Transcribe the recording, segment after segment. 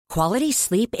Quality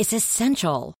sleep is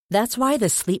essential. That's why the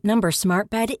Sleep Number Smart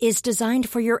Bed is designed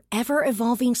for your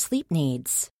ever-evolving sleep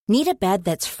needs. Need a bed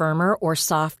that's firmer or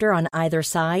softer on either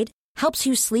side? Helps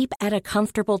you sleep at a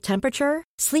comfortable temperature?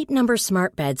 Sleep Number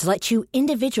Smart Beds let you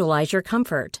individualize your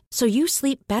comfort, so you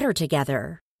sleep better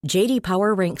together. J.D.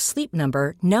 Power ranks Sleep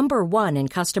Number #1 in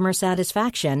customer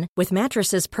satisfaction with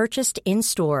mattresses purchased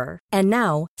in-store. And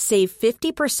now, save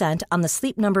 50% on the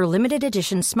Sleep Number Limited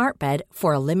Edition Smart Bed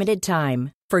for a limited time.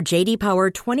 For J.D. Power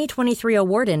 2023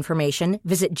 award information,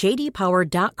 visit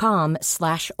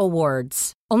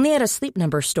jdpower.com/awards. Only at a Sleep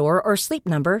Number store or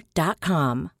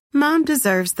sleepnumber.com. Mom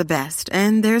deserves the best,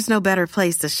 and there's no better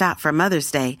place to shop for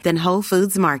Mother's Day than Whole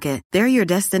Foods Market. They're your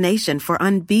destination for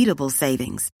unbeatable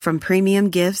savings, from premium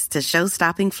gifts to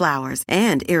show-stopping flowers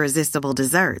and irresistible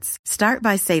desserts. Start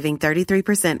by saving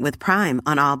 33% with Prime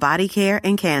on all body care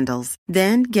and candles.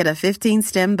 Then get a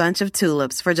 15-stem bunch of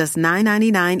tulips for just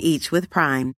 $9.99 each with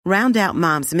Prime. Round out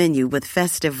Mom's menu with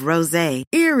festive rosé,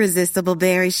 irresistible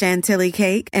berry chantilly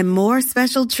cake, and more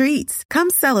special treats. Come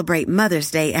celebrate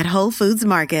Mother's Day at Whole Foods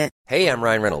Market. Hey, I'm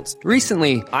Ryan Reynolds.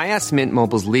 Recently, I asked Mint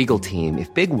Mobile's legal team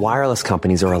if big wireless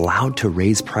companies are allowed to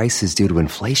raise prices due to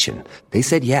inflation. They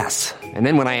said yes. And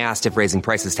then when I asked if raising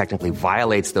prices technically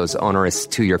violates those onerous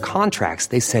 2-year contracts,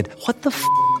 they said, "What the f***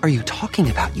 are you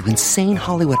talking about, you insane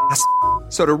Hollywood ass?"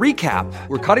 So to recap,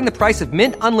 we're cutting the price of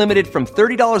Mint Unlimited from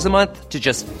 $30 a month to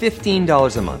just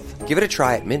 $15 a month. Give it a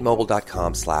try at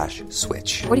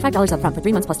mintmobile.com/switch. $45 up front for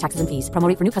 3 months plus taxes and fees. Promo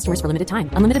rate for new customers for limited time.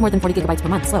 Unlimited more than 40 gigabytes per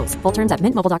month. Slows full terms at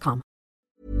mintmobile.com.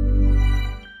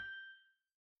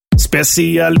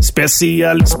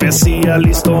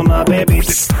 Specialisterna, baby.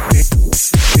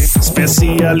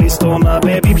 Specialisterna,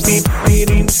 baby.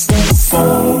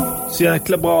 Så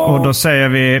jäkla bra. Och då säger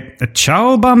vi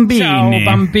ciao bambini. Ciao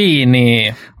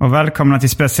bambini. Och välkomna till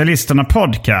Specialisterna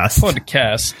podcast.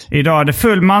 Idag är det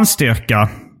full manstyrka.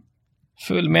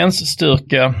 Full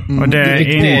mensstyrka. Och det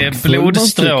är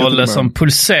blodstråle som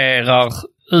pulserar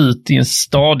ut i en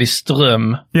stadig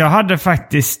ström. Jag hade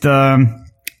faktiskt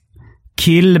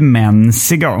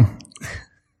killmens igår.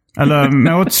 Eller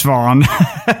motsvarande.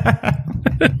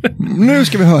 Nu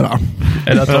ska vi höra.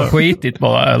 Är det att du har skitit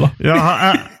bara, eller?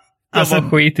 Alltså,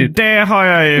 det har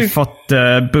jag ju fått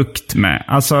bukt med.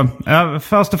 Alltså,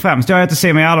 först och främst, jag heter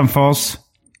Simon Gärdenfors.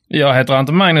 Jag heter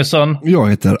Anton Magnusson. Jag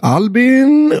heter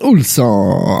Albin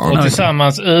Olsson. Och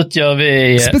tillsammans utgör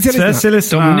vi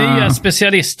de nya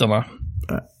specialisterna.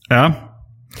 Ja.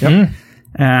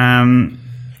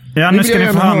 Ja, nu ska ni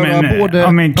få höra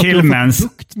om min killmens.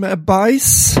 Bukt med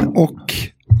bajs och...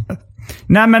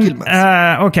 Nej, men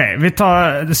okej, vi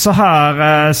tar så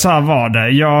här var det.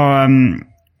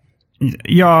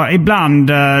 Jag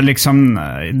ibland liksom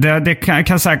det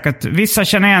kan säkert vissa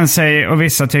känner igen sig och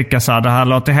vissa tycker så här, det här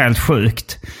låter helt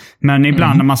sjukt. Men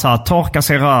ibland när man så här, torkar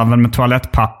sig röven med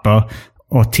toalettpapper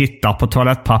och tittar på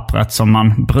toalettpappret som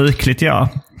man brukligt gör,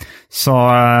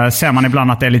 så ser man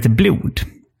ibland att det är lite blod.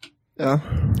 Ja.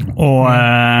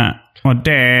 Och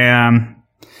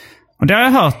det har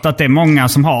jag hört att det är många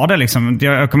som har det liksom.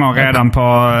 Jag kommer ihåg redan på...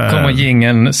 Kommer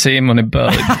gingen Simon i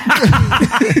början.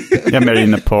 Jag är mer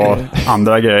inne på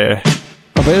andra grejer.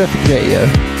 Ja, vad är det för grejer?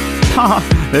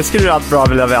 Det skulle du allt bra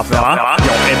vilja veta, va?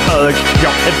 Jag är bög.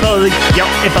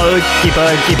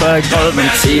 Röven.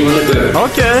 Simon är bög.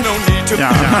 Okej. Ja.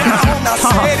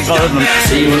 Röven.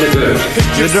 Simon är bög.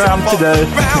 Vi drar hem till dig.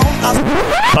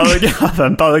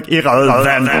 Bög i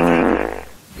röven.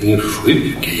 En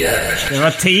sjuk jävel. Det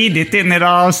var tidigt in i det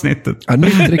här avsnittet. Ja,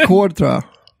 nytt rekord tror jag.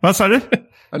 Vad sa du?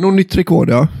 Ja, nog nytt rekord,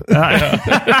 ja.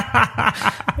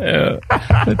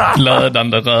 Ett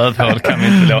glödande rövhål kan vi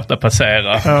inte låta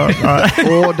passera.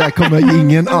 Och där kommer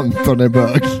ingen Anton i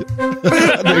bög.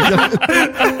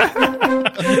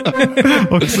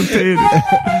 Också tidigt.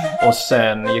 Och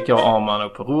sen gick jag och Arman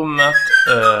upp på rummet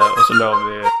och så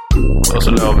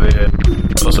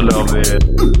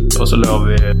låg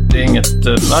vi. Det är inget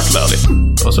märkvärdigt.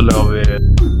 Och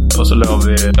så låg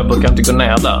vi. Jag brukar inte gå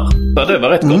ner där. Så det var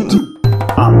rätt gott.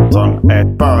 Anton är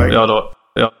bög. Ja då.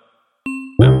 Ja.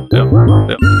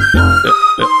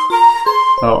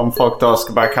 Ja, om folk då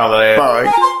ska bara kalla det bög.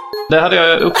 Det hade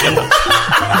jag uppskattat.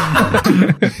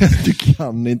 Du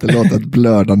kan inte låta ett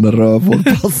blödande rövhål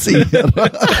passera.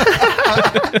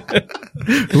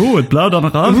 Ett blödande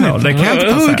rövhål. Det kan jag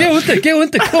inte passera. Gå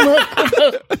inte. Kom här.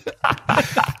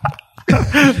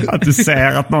 Att du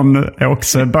ser att någon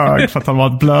också är bög för att han var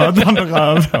ett blödande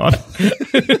rövhål.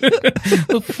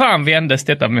 Hur fan vändes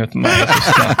detta mot mig?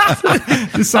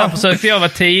 Han försökte jag vara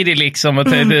tidig liksom och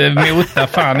mota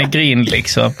fan i grind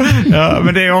liksom. Ja,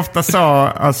 men det är ofta så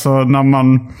alltså när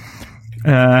man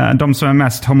de som är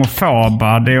mest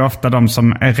homofoba, det är ofta de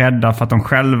som är rädda för att de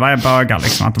själva är bögar.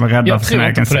 Liksom, att de är rädda för sin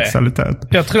egen sexualitet.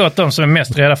 Jag tror att de som är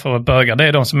mest rädda för att vara bögar, det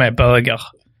är de som är bögar.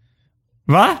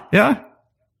 Va? Ja.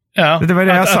 Det var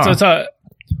det jag sa.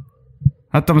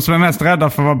 Att de som är mest rädda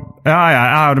för att vara...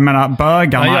 Ja, du menar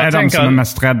bögarna är de som är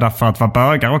mest rädda för att vara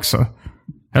bögar också?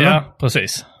 Eller? Ja,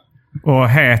 precis. Och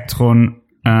heteron...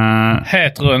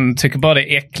 Heteron tycker bara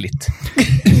det är äckligt.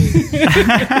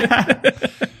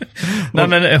 Nej,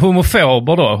 men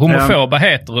homofober då. Homofoba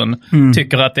heteron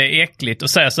tycker att det är äckligt och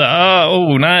säger så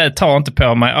här, nej, ta inte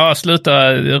på mig. Sluta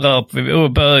rör på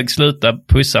bög, sluta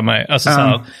pussa mig. Alltså så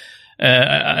här.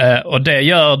 Och det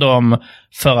gör de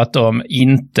för att de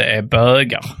inte är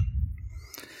bögar.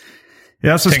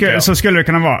 Ja, så skulle det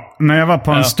kunna vara. När jag var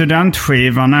på en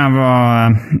studentskiva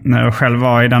när jag själv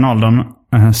var i den åldern,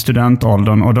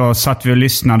 studentåldern, och då satt vi och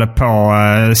lyssnade på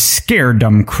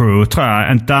Scaredom Crew, tror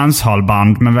jag, ett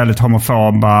dancehallband med väldigt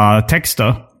homofoba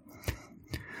texter.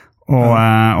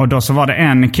 Och då så var det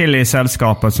en kille i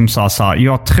sällskapet som sa så här: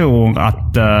 jag tror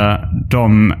att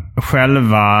de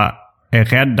själva är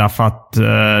rädda för att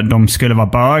de skulle vara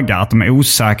bögar, att de är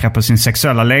osäkra på sin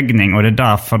sexuella läggning, och det är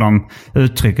därför de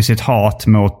uttrycker sitt hat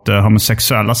mot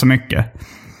homosexuella så mycket.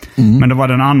 Men då var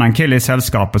det en annan kille i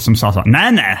sällskapet som sa så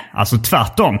här: nej, alltså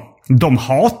tvärtom. De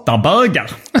hatar bögar.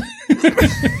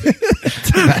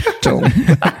 Tvärtom.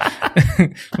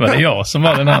 Var det jag som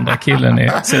var den andra killen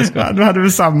i sällskapet? Du hade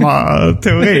väl samma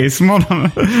teori som honom.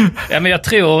 Ja, men jag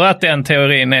tror att den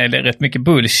teorin är rätt mycket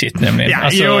bullshit nämligen. Ja,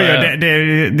 alltså,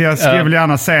 jag skulle väl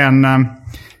gärna säga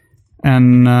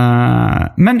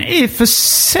men i och för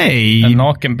sig... En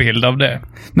nakenbild av det.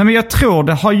 Nej, men jag tror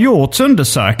det har gjorts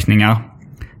undersökningar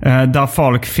där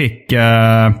folk fick...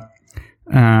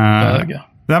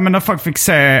 Ja, men där folk fick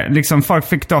se, liksom folk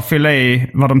fick då fylla i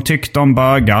vad de tyckte om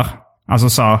bögar. Alltså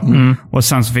så. Och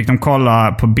sen så fick de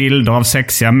kolla på bilder av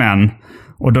sexiga män.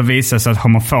 Och då visade sig att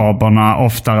homofoberna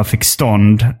oftare fick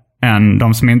stånd än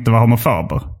de som inte var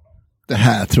homofober. Det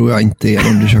här tror jag inte är en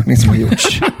undersökning som har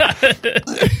gjorts.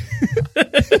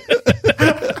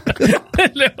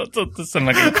 Det låter inte som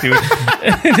en riktig...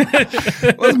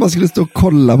 Man skulle stå och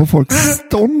kolla på folks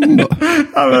stånd då.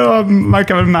 Ja, man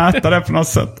kan väl mäta det på något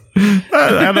sätt.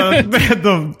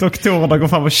 Eller doktorerna går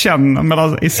fram och känner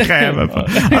medan i skrevet.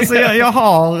 Alltså jag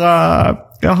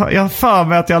har för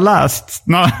mig att jag har läst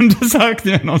några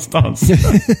undersökningar någonstans.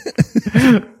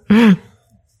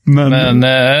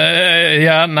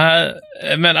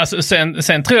 Men alltså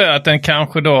sen tror jag att den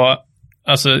kanske då,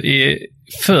 alltså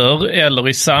förr eller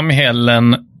i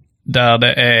samhällen där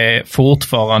det är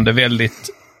fortfarande väldigt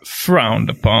frowned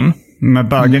upon. Med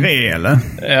bögeri eller?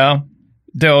 Ja,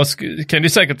 då kan det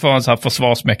säkert vara en sån här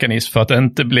försvarsmekanism för att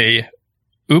inte bli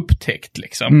upptäckt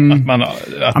liksom.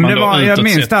 Jag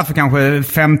minns därför kanske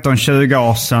 15-20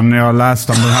 år sedan när jag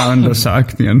läste om den här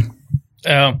undersökningen.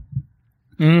 Ja.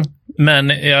 Men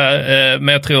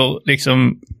jag tror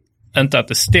liksom inte att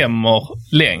det stämmer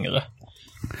längre.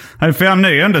 Du får göra en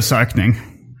ny undersökning.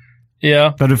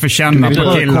 Ja. Där du får känna på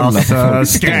killars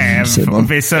skrev.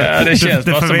 Det känns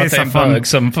bara som att det är en bög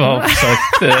som har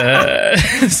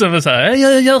försökt som säger,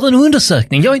 jag gör en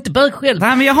undersökning, jag är inte bög själv.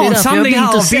 Nej, men jag har en samling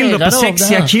här av bilder på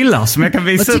sexiga killar som jag kan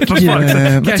visa upp på folk.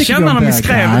 Kan jag känna dem i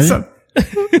skrevet?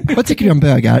 Vad tycker du om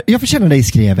bögar? Jag får känna dig i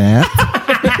skrevet.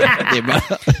 Det är bara...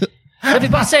 Jag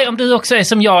vill bara säga om du också är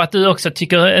som jag, att du också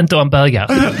tycker inte om bögar.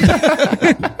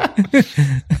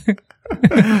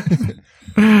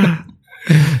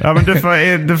 Ja, men du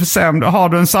får se om har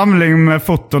du en samling med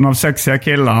foton av sexiga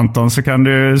killar, Anton, så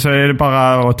är det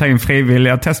bara att ta in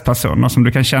frivilliga testpersoner som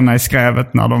du kan känna i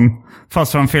skrevet när de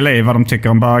först får de fylla i vad de tycker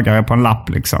om bögar på en lapp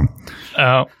liksom.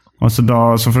 Ja. Och så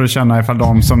får du känna ifall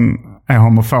de som är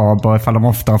homofober, ifall de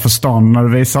ofta har förstånd när du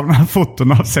visar de här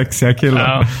foton av sexiga killar.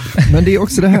 Ja. Men det är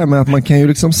också det här med att man kan ju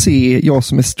liksom se, jag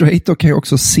som är straight då kan ju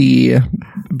också se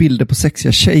bilder på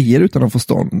sexiga tjejer utan att få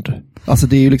stånd. Alltså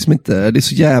det är ju liksom inte, det är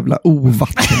så jävla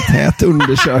ovattentät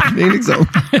undersökning liksom.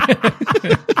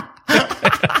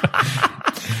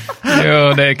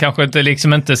 Jo, det är kanske inte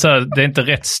liksom inte så, det är inte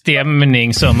rätt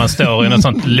stämning som man står i något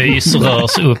sånt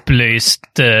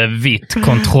lysrörsupplyst vitt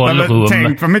kontrollrum.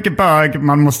 Tänk vad mycket bög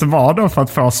man måste vara då för att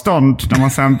få stånd när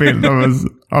man ser en bild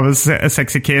av en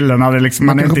sexig kille när det liksom,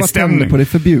 man är inte i stämning. På det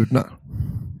förbjudna.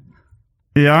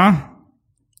 Ja.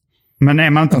 Men är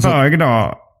man inte bög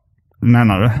då,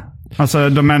 menar du? Alltså,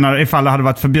 de menar ifall det hade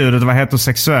varit förbjudet att vara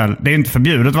heterosexuell. Det är inte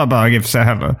förbjudet att vara bög i och för sig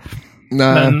heller.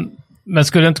 Nej. Men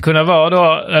skulle det inte kunna vara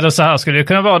då, eller så här, skulle det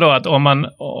kunna vara då att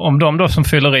om de då som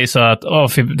fyller i så att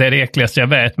det är det äckligaste jag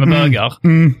vet med bögar,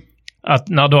 att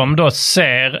när de då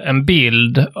ser en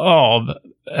bild av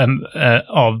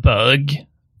bög,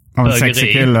 Av en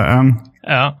sexig kille.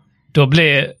 Ja. Då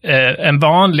blir en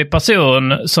vanlig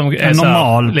person som är en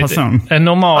normal person. En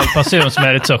normal person som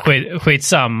är lite så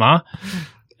skitsamma.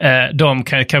 De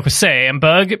kan kanske se en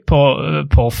bög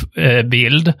på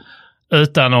bild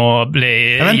utan att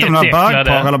bli. Jag vet inte om det är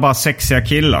bögpar eller bara sexiga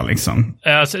killar liksom.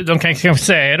 Alltså, de kan kanske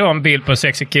se då en bild på en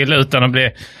sexig kille utan att bli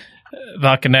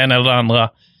varken det ena eller det andra.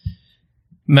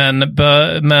 Men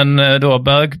då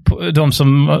de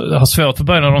som har svårt för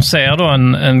bög, när de ser då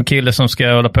en kille som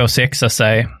ska hålla på och sexa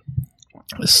sig,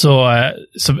 så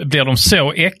blir de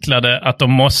så äcklade att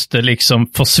de måste liksom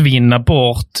försvinna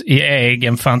bort i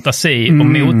egen fantasi och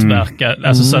motverka.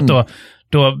 Alltså så att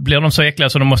då blir de så äckliga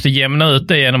så de måste jämna ut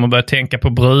det genom att börja tänka på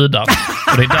brudar.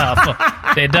 Och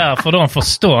det är därför de får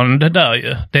stånd där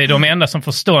ju. Det är de enda som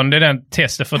får stånd i den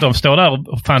testet, för att de står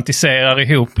där och fantiserar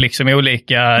ihop liksom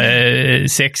olika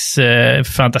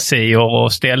sexfantasier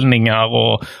och ställningar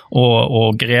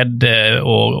och grädde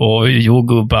och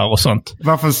jordgubbar och sånt.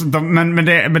 Varför? Men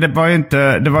det var ju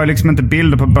inte, det var liksom inte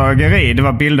bilder på bögeri, det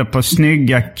var bilder på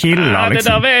snygga killar.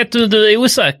 Liksom. Det där vet du är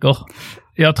osäker.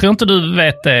 Jag tror inte du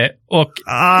vet det. Och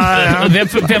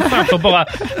vem fan får bara...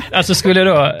 Alltså skulle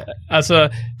då... Alltså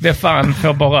vem fan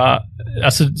får bara...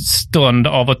 Alltså stånd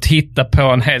av att titta på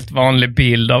en helt vanlig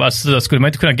bild av... Alltså då skulle man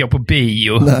inte kunna gå på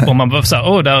bio. Nej. Om man bara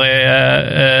såhär,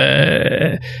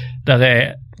 där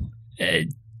är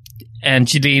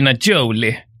Angelina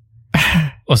Jolie.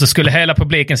 Och så skulle hela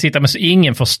publiken sitta med så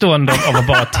ingen förstånd av att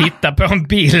bara titta på en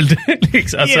bild.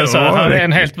 Liksom. Alltså så han är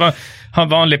en helt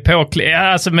vanlig påklädd.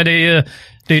 Ja, alltså men det är ju...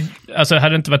 Alltså hade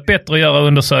det inte varit bättre att göra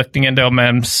undersökningen då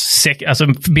med alltså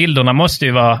bilderna måste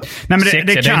ju vara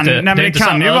sexiga. Det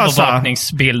kan ju vara så här.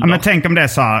 Ja, men tänk om det är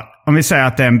så här, om vi säger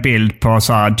att det är en bild på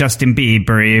så här Justin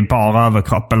Bieber i bara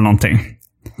överkropp eller någonting.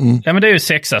 Ja, men det är ju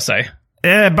sexa sig.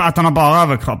 Att han har bara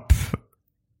överkropp.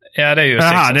 Ja, det är ju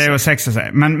sexa sig. Det är ju sexa sig.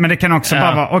 Men det kan också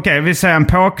bara vara, okej, vi säger en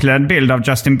påklädd bild av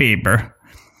Justin Bieber.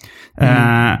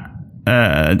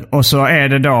 Och så är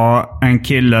det då en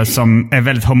kille som är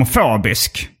väldigt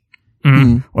homofobisk.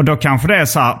 Och då kanske det är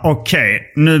så här, okej,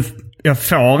 nu jag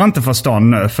får inte förstånd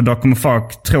nu, för då kommer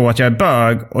folk tro att jag är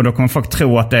bög, och då kommer folk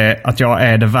tro att jag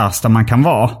är det värsta man kan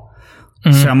vara.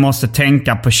 Så jag måste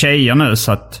tänka på tjejer nu,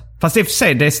 så att, fast i och för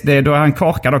sig då är han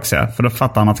korkad också, för då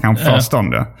fattar han att han får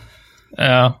förstånd.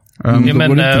 Ja. Då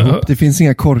går det inte ihop. Det finns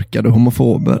inga korkade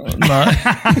homofober. Nej.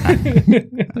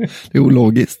 Det är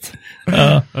ologiskt.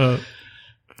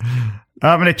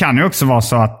 Ja, men det kan ju också vara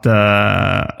så att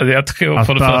jag tror att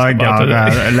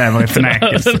bögar lever i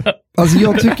förnekelse. Alltså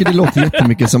jag tycker det låter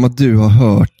jättemycket som att du har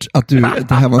hört att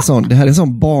det här är en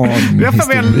sån barnhistoria. Jag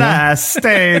får väl läst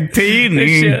det i en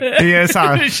tidning. Det är så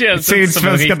här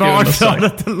Sydsvenska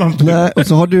Dagbladet eller något. Nej, och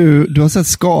så har du har sett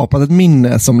skapat ett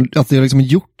minne som att det har liksom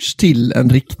gjorts till en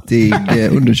riktig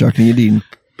undersökning i din.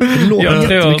 Jag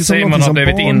tror Simon har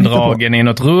blivit indragen i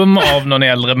något rum av någon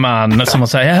äldre man som har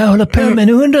sagt, jag håller på med en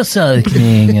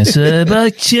undersökning, så bara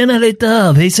känna lite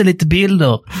här, visa lite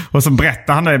bilder. Och så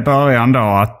berättar han det i början då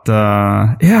att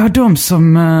de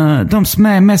som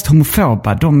är mest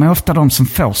homofoba, de är ofta de som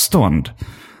får stånd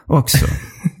också.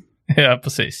 Ja,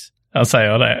 precis. Jag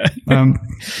säger det.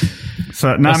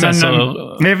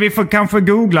 Vi får kanske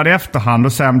googla det i efterhand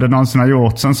och se om det någonsin har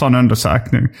gjorts en sån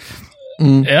undersökning.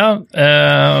 Ja,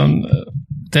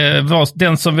 det var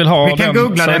den som vill ha vi kan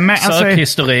googla det med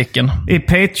sökhistoriken. I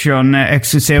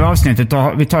Patreon-exklusiva avsnittet,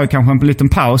 vi tar ju kanske en liten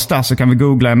paus där, så kan vi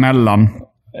googla emellan.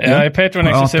 Ja, i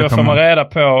Patreon-exklusiva får man reda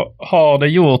på, har det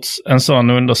gjorts en sån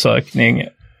undersökning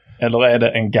eller är det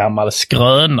en gammal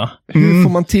skröna? Hur får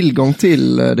man tillgång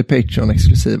till det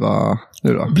Patreon-exklusiva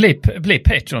nu då? Bli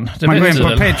Patreon. Man går in på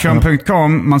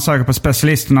patreon.com, man söker på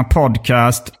specialisterna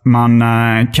podcast, man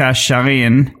cashar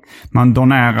in, man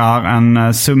donerar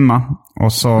en summa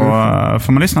och så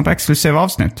får man lyssna på exklusiva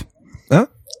avsnitt. Ja.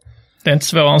 Det är inte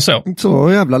svårare än så.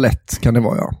 Så jävla lätt kan det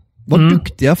vara, ja. Vad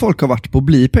duktiga folk har varit på att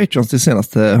bli Patreons till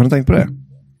senaste, har ni tänkt på det?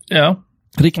 Ja.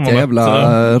 Riktiga jävla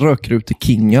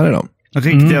rökrutekingar är de.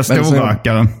 Riktiga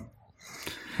storrökare.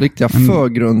 Riktiga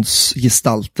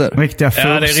förgrundsgestalter. Riktiga furstar.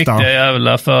 Ja, det är riktiga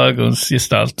jävla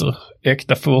förgrundsgestalter.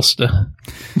 Äkta furste.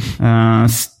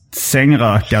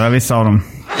 Sängrökare, vissa av dem.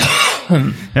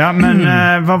 Ja, men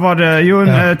vad var det? Jo,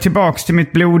 tillbaks till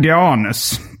mitt blodiga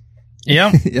anus.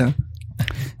 Ja. Ja.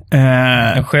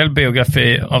 En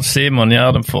självbiografi av Simon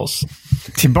Gärdenfors.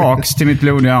 Tillbaks till mitt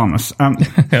blodiga anus.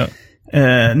 Ja.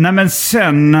 Nej, men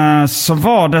sen så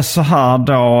var det så här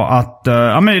då att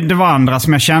men det var andra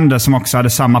som jag kände som också hade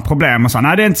samma problem och sa,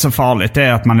 nej, det är inte så farligt, det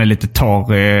är att man är lite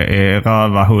torr i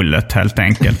rövahullet helt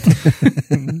enkelt.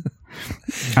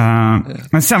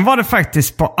 Men sen var det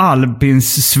faktiskt på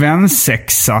Albins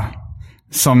svensexa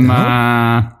som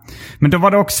Men då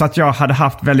var det också att jag hade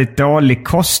haft väldigt dålig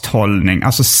kosthållning.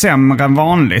 Alltså sämre än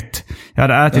vanligt. Jag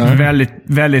hade ätit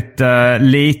väldigt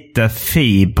lite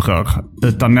fibrer.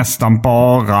 Utan nästan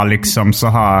bara liksom så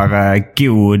här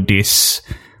godis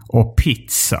och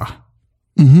pizza.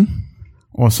 Mm.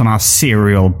 Och såna här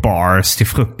cereal bars till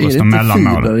frukost och mellanmål. Är det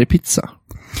inte fibrer i pizza?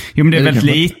 Jo, men det är väldigt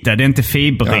lite. Det är inte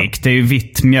fiberrikt. Ja. Det är ju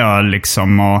vitt mjöl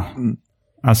liksom. Och,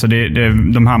 alltså det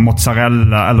är de här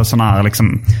mozzarella eller såna här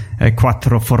liksom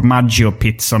quattro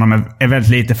formaggio-pizzorna är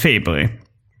väldigt lite fiber i.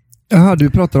 Jaha, du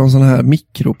pratar om sån här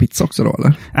mikropizza också då,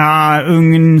 eller? Ja,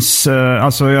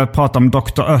 alltså jag pratar om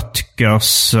Dr.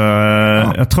 Oetkers.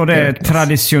 Jag tror det är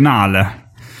traditionale.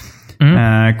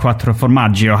 Quattro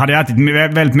formaggio. Hade jag ätit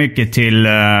väldigt mycket till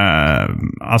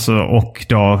alltså, och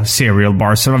då cereal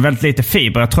bars. Så det var väldigt lite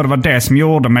fiber. Jag tror det var det som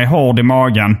gjorde mig hård i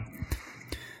magen.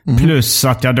 Plus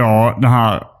att jag då den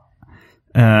här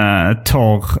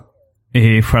torr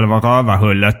i själva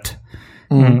rövarhullet.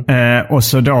 Och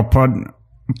så då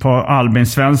på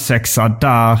Albins svensexa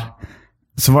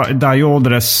där gjorde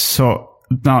det så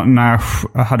när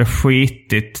jag hade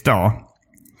skitit då,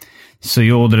 så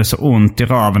gjorde det så ont i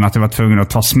röven att jag var tvungen att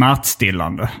ta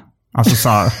smärtstillande. Alltså så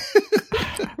här.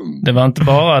 Det var inte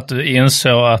bara att du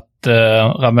insåg att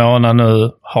Ramona nu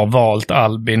har valt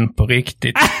Albin på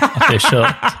riktigt. Att det är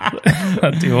kört.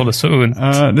 Att det gjorde så ont.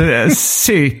 Det är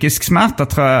psykisk smärta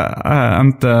tror jag.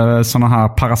 Inte såna här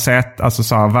alltså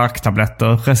så här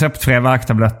värktabletter. Receptfria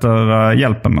värktabletter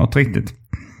hjälper mot riktigt.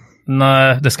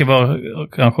 Nej, det ska vara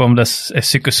kanske om det är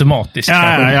psykosomatiskt.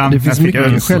 Ja, det finns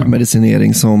mycket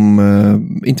självmedicinering som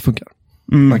inte funkar.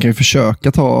 Man kan ju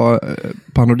försöka ta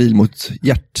Panodil mot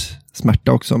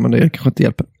hjärtsmärta också, men det kanske inte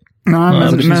hjälper. Nej,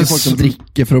 alltså, det finns ju folk som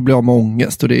dricker för att bli av med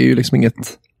ångest och det är ju liksom inget...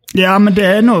 Ja, men det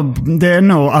är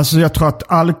nog alltså jag tror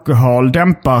att alkohol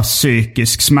dämpar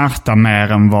psykisk smärta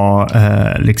mer än vad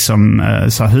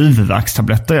så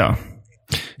huvudvärkstabletter gör.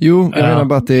 Jo, jag menar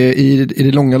bara att i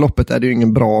det långa loppet är det ju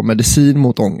ingen bra medicin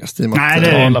mot ångest. Nej,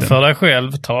 det är inte.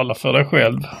 Tala för dig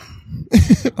själv.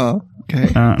 Ja, okej.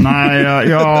 Nej,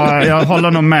 jag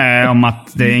håller nog med om att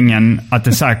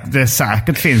det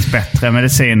säkert finns bättre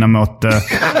mediciner mot...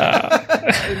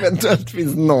 Eventuellt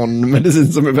finns någon medicin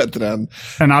som är bättre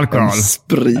än alkohol.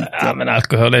 Sprit. Ja, men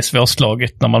alkohol är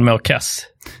svårslaget när man mår kass.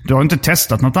 Du har inte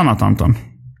testat något annat, Anton?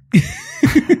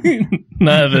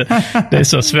 Nej, det är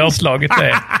så svårslaget det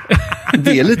är.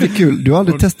 Det är lite kul. Du har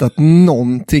aldrig testat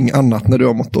någonting annat när du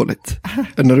har mått dåligt.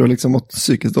 När du har liksom mått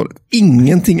psykiskt dåligt.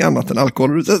 Ingenting annat än alkohol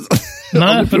har du testat.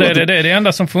 Nej, för det är det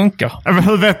enda som funkar. Men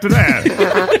hur vet du det?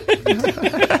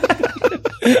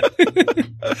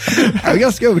 Jag är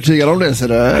ganska övertygad om det. Så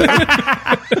det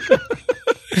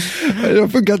har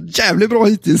funkat jävligt bra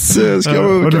hittills.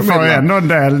 Och du får ju ändå en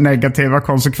del negativa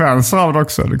konsekvenser av det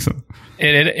också. Liksom.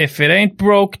 If it ain't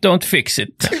broke, don't fix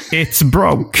it. It's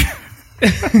broke.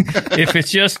 If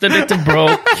it's just a little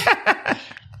broke.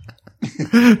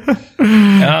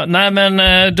 Ja, nej men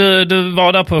du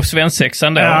var där på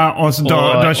svensexan då. Ja, och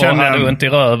då kände jag... hade ont i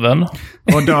röven.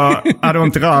 Och då hade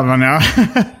ont i röven, ja.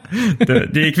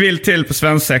 Det gick vilt till på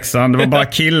svensexan. Det var bara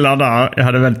killar där. Jag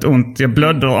hade väldigt ont. Jag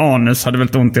blödde och anus, hade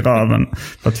väldigt ont i röven.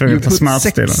 För att tvungen ta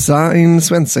smärtstillande. Sexa in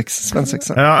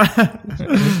svensexa. Ja.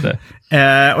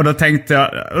 Och då tänkte jag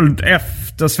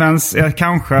efter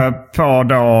kanske på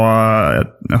då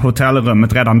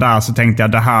hotellrummet redan där, så tänkte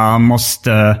jag det här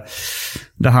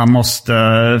måste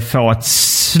få ett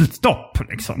stopp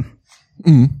liksom.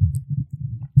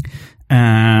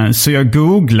 Så jag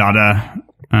googlade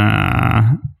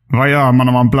vad gör man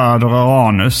om man blöder ur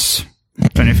anus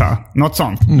ungefär, något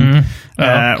sånt.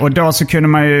 Och då så kunde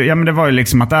man ju, men det var ju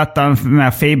liksom att äta en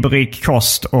mer fiberrik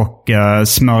kost och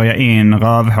smörja in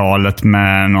rövhålet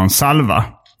med någon salva.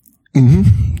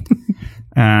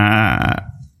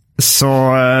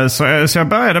 Så jag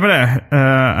började med det.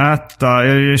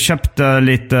 Jag köpte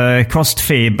lite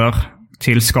kostfiber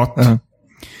tillskott.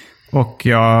 Och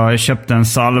jag köpte en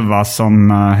salva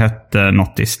som hette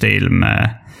något i stil med...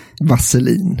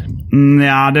 Vaselin.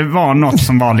 Ja, det var något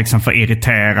som var liksom för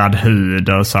irriterad hud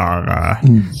och så här...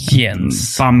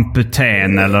 Jens.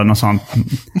 Bamputen eller något sånt.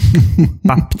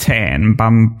 Bapten.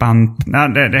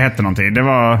 Nej, det hette någonting.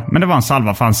 Men det var en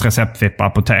salva, fanns receptfritt på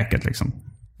apoteket liksom.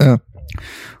 Ja.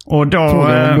 Och då...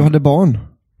 Frågade om du hade barn.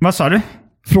 Vad sa du?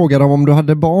 Frågade om du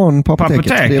hade barn på apoteket.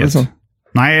 Det är väl så?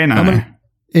 Nej. Ja, men,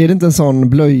 är det inte en sån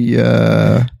blöj...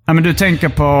 Ja, men du tänker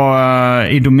på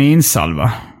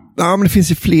Idominsalva. Ja, men det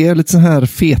finns ju fler lite så här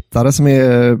fetare som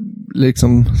är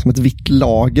liksom som ett vitt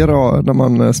lager när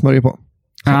man smörjer på.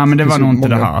 Ja, men det var nog inte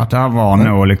det här. Det här var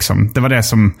nog liksom... Det var det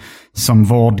som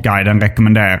Vårdguiden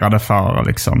rekommenderade för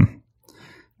liksom...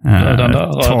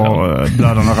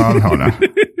 blödande rövhål.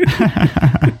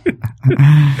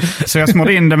 Så jag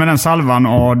smorde in det med den salvan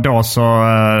och då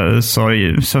så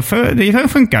det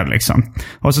funkar liksom.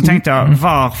 Och så tänkte jag,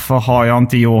 varför har jag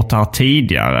inte gjort det här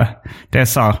tidigare? Det är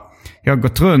så här, jag har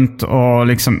gått runt och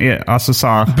liksom, alltså så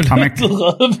här,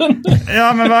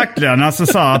 ja men verkligen, alltså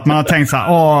så här, att man har tänkt så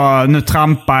här, nu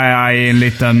trampar jag i en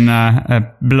liten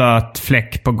blöt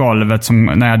fläck på golvet som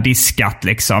när jag diskat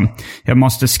liksom. Jag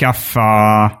måste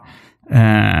skaffa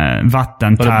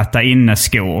vattentäta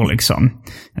inneskor liksom.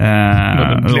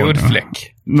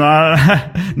 Blodfläck.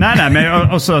 Nej,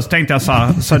 men och så tänkte jag så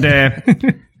här, så det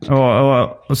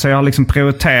och så jag har liksom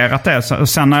prioriterat det. Och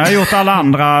sen när jag har gjort alla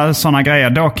andra sådana grejer,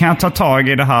 då kan jag ta tag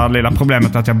i det här lilla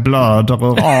problemet att jag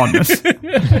blöder ur anus.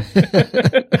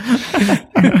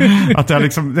 Att jag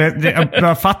liksom,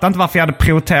 jag fattar inte varför jag hade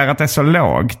prioriterat det så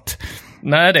lågt.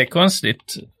 Nej, det är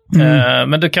konstigt.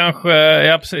 Men du kanske,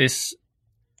 ja precis.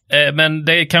 Men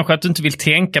det är kanske att du inte vill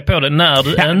tänka på det när du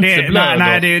inte blöder.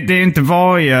 Nej, det är inte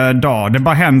varje dag. Det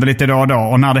bara händer lite då och då.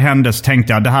 Och när det hände så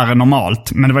tänkte jag, det här är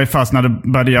normalt. Men det var ju först när det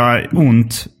började göra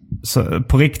ont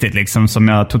på riktigt liksom, som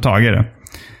jag tog tag i det.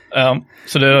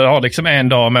 Så du har liksom en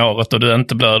dag om året och du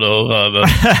inte blöder ur röven.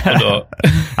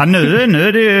 Ja, nu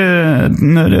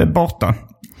är det borta.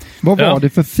 Vad var det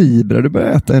för fibrer du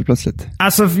började äta helt plötsligt?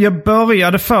 Alltså jag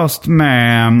började först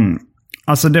med...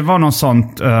 Alltså det var något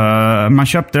sånt, man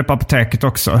köpte det på apoteket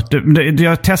också.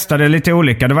 Jag testade lite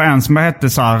olika. Det var en som hette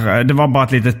så här, det var bara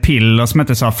ett litet piller som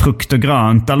hette så här frukt och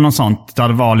grönt eller något sånt. Där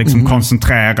det var liksom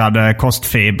koncentrerade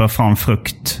kostfiber från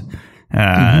frukt.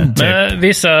 Typ. Men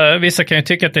vissa kan ju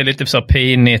tycka att det är lite så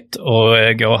pinigt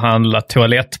att gå och handla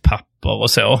toalettpapper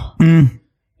och så.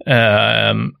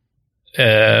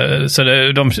 Så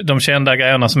de kända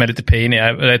grejerna som är lite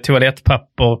piniga, det är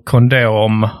toalettpapper,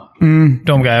 kondom.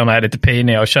 De grejerna är lite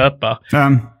piniga att köpa.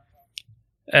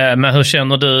 Men hur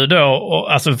känner du då?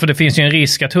 Alltså, för det finns ju en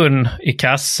risk att hon i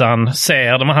kassan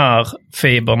ser de här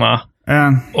fiberna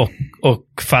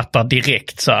och fattar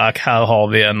direkt så att här har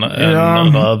vi en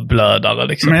rövblödare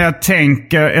liksom. Men jag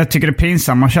tycker det är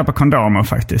pinsamt att köpa kondomer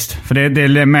faktiskt. För det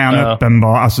är mer en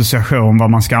uppenbar association vad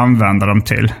man ska använda dem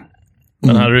till.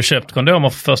 Men hade du köpt kondomer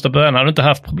för första början hade du inte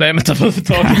haft problemet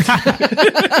överhuvudtaget.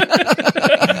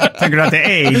 Tänker du att det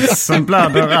är aids som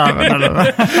blöder röven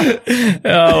eller?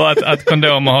 Ja, och att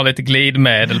kondomer har lite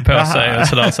glidmedel på sig och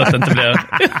sådär så att det inte blir...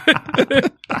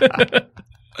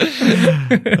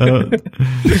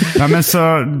 Ja, men så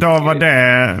då var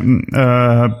det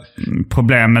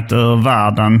problemet ur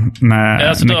världen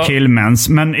med killmens.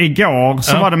 Men igår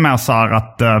så var det mer så här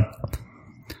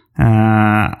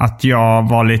att jag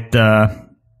var lite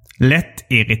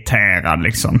lättirriterad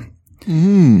liksom.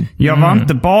 Jag var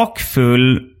inte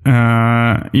bakfull.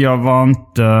 Jag var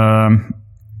inte...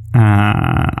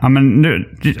 men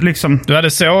liksom, du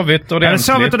hade sovit ordentligt. Jag hade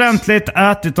sovit ordentligt,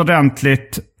 ätit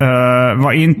ordentligt.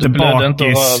 Var inte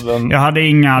bakis. Jag hade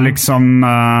inga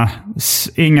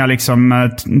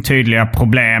tydliga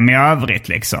problem i övrigt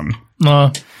liksom.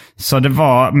 Så det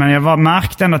var, men jag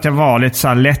märkte ändå att jag var lite så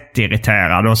här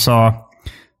lättirriterad. Och så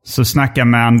snackade jag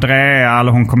med Andrea,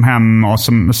 eller hon kom hem och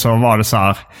så var det så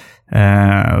här.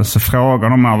 Så frågade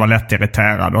de om jag var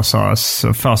lättirriterad. Och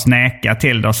så först nekade jag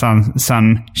till det. Och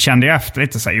sen kände jag efter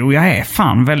lite så här, jo jag är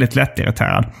fan väldigt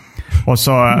lättirriterad. Och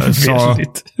så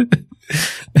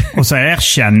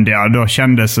erkände jag. Då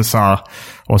kändes det så här.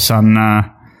 Och sen...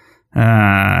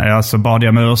 så bad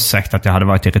jag med ursäkt att jag hade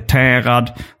varit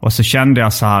irriterad. Och så kände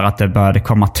jag så här att det började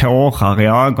komma tårar i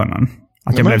ögonen.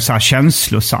 Att jag blev så här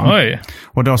känslosam.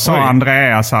 Och då sa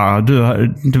Andrea så här,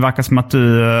 du verkar som att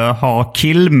du har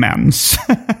killmens.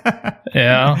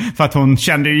 Ja. För att hon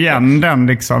kände igen den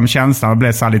liksom känslan och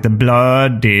blev så här lite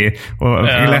blödig och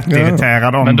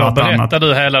lättirriterad om. Men då berättade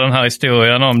du hela den här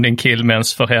historien om din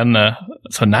killmens för henne.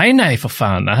 Så nej för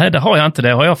fan, nej, det har jag inte,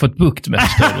 det har jag fått bukt med.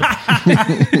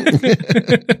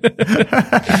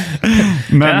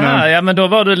 Men då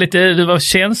var du var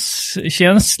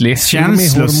känslig.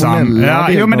 Känslosam.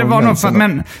 Ja, men det var nog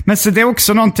men så det är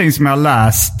också någonting som jag har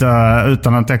läst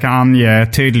utan att jag kan ange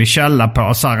tydlig källa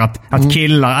på så här, att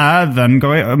killar även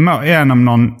går igenom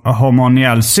någon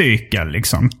hormoniell cykel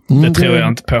liksom. Det tror jag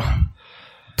inte på.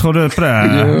 Tror du på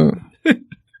det?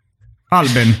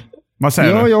 Albin, vad säger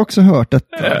du? Jag har också hört det.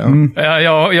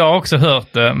 Jag har också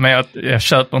hört det, men jag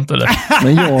köper inte det.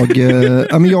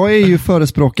 Men jag är ju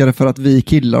förespråkare för att vi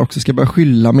killar också ska börja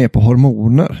skylla mer på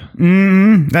hormoner.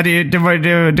 Det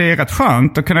är rätt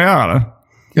skönt att kunna göra det.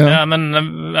 Ja, men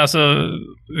alltså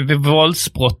vid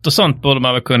våldsbrott och sånt borde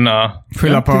man väl kunna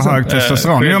skylla på hög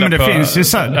testosteron. Jo, men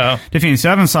det finns ju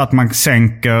även så att man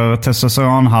sänker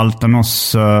testosteronhalten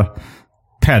hos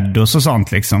pedos och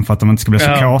sånt liksom, för att de inte ska bli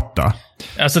så kåta.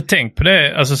 Alltså tänk på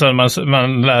det, alltså så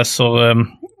man läser,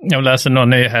 jag läser någon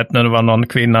nyhet när det var någon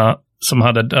kvinna som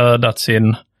hade dödat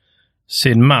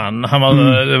sin man. Han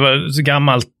var, det var så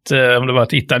gammalt, om det var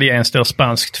ett italienskt eller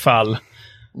spanskt fall.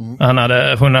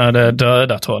 Hon hade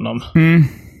dödat honom.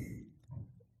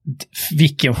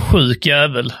 Vilken sjuk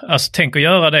jävel. Alltså tänk att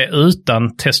göra det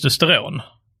utan testosteron.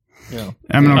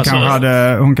 Ja, men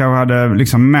hon kanske hade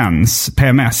liksom mens,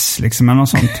 PMS liksom, eller något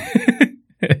sånt.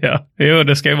 Ja, jo,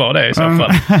 det ska ju vara det i så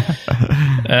fall.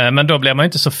 Men då blir man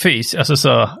inte så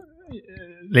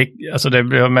alltså det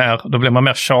blir mer, då blir man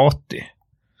mer tjatig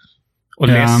och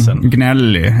ledsen.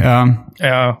 Gnällig,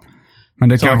 ja. Men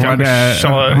det kanske var det...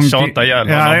 Tjata ihjäl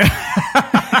honom.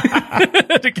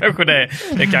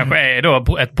 Det kanske är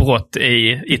då ett brott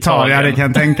i Italien. Ja, det kan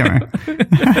jag tänka mig.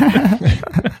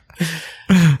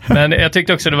 Men jag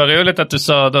tyckte också det var roligt att du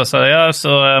sa då,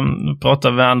 så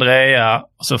pratade med Andrea,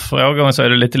 så frågade hon, så är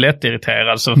du lite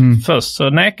lättirriterad. Så först så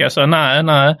nekade jag, så nej.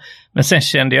 Men sen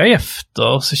kände jag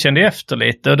efter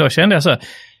lite, och då kände jag så,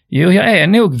 jo, jag är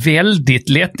nog väldigt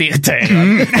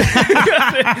lättirriterad.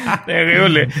 Det är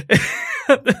roligt.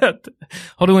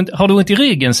 Har du ont i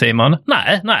ryggen, Simon?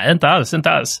 Nej, inte alls.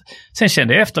 Sen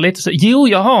kände jag efter lite, så jo,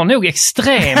 jag har nog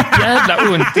extremt jävla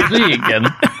ont i ryggen.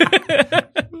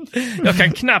 Jag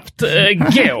kan knappt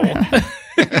gå.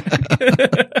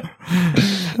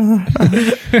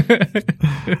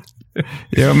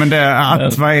 Jo, men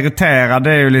att vara irriterad,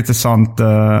 det är ju lite sånt,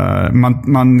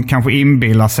 man kanske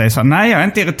inbillar sig så, nej, jag är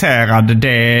inte irriterad,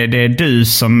 det är du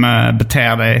som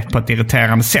beter dig på ett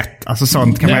irriterande sätt. Alltså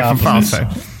sånt kan man ju få för sig.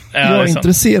 Jag är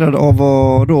intresserad av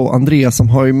vad då Andreas, som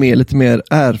har ju lite mer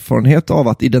erfarenhet av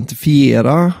att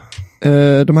identifiera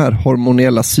de här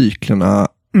hormonella cyklerna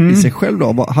i sig själv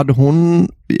då.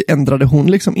 Ändrade hon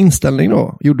liksom inställning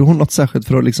då? Gjorde hon något särskilt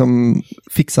för att liksom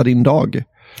fixa din dag?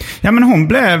 Ja, men hon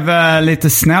blev lite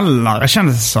snällare,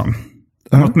 kändes det som.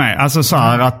 Mot mig. Alltså så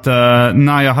här att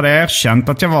när jag hade erkänt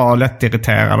att jag var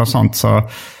lättirriterad och sånt,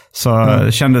 så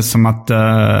kändes det som att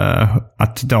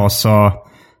då så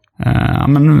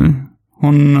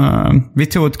vi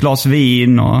tog ett glas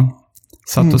vin och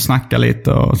satt och snackade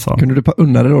lite och så. Kunde du bara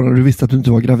unna dig då när du visste att du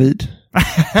inte var gravid?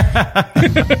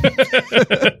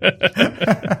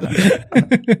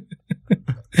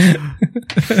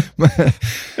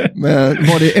 men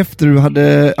var det efter du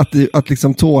hade att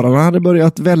liksom tårarna hade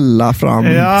börjat välla fram?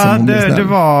 Ja,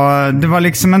 det var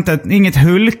liksom inget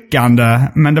hulkande,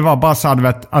 men det var bara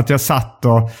så att jag satt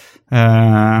och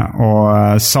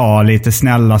sa lite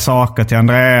snälla saker till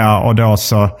Andrea, och då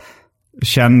så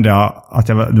kände jag att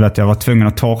jag var tvungen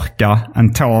att torka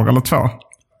en tår eller två.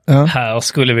 Ja. Här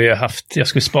skulle vi ju jag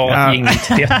skulle spara in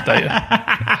till detta ju.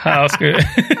 Här skulle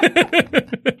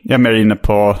jag är mer inne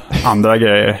på andra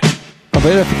grejer. Ja,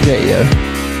 vad är det för grejer?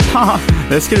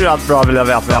 Det skulle du allt bra vilja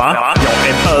veta, va? Jag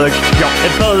är bög.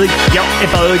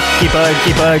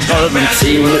 Men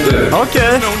Simon är bög.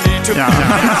 Okej. Ja.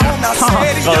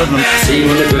 Röven.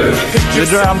 Simon är bög. Vi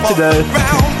drar hem till dig.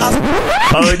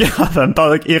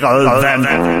 Bög i röven.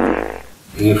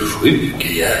 Din sjuke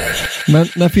jävel.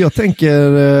 Men för jag tänker,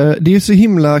 det är ju så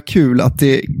himla kul att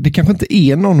det kanske inte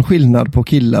är någon skillnad på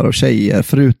killar och tjejer,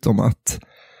 förutom att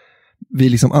vi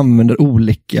liksom använder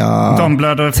olika de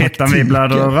blöder i fittan, vi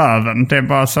blöder i röven. Det är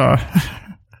bara så.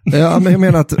 Ja, men jag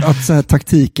menar att så här,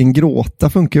 taktiken gråta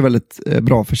funkar ju väldigt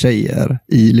bra för tjejer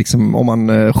i liksom, om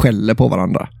man skäller på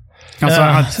varandra. Alltså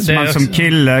att man som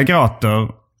kille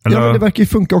gråter. Eller? Ja, men det verkar ju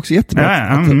funka också jättebra.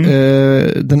 Att,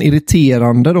 den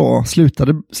irriterande då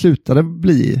slutade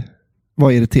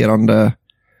vara irriterande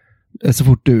så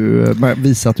fort du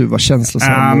visade att du var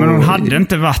känslosam. Ja, men hon hade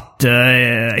inte varit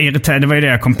irriterad. Det var ju det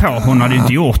jag kom på. Hon hade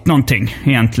inte gjort någonting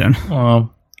egentligen.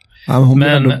 Ja, men hon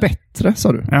blev ändå bättre,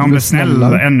 sa du. Ja, hon blev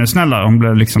snällare, ännu snällare. Hon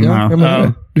blev liksom...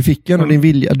 Ja. Du fick ju ändå din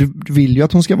vilja. Du vill ju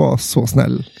att hon ska vara så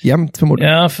snäll jämt,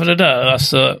 förmodligen. Ja, för det där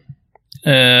alltså...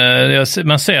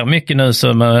 man ser mycket nu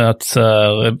som att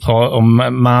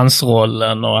om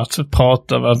mansrollen och att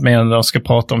män ska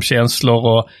prata om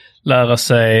känslor och lära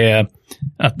sig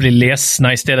att bli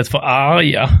ledsna istället för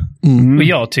arga. Och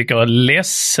jag tycker att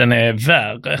ledsen är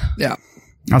värre. Ja.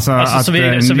 Alltså att det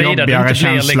är en jobbigare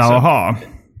känsla att ha.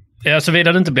 Ja,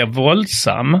 såvida det inte blir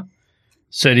våldsam,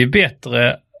 så är det ju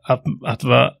bättre att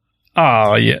vara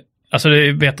arg. Alltså det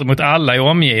är bättre mot alla i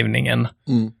omgivningen.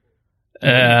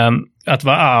 Att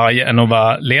vara arg än att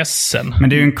vara ledsen. Men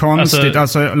det är ju en konstigt,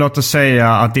 alltså låt oss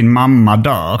säga att din mamma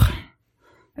dör.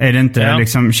 Är det inte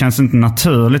liksom, känns det inte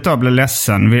naturligt att bli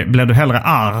ledsen? Blir du hellre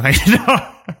arg då?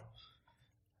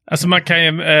 Alltså man kan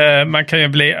ju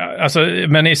bli, alltså,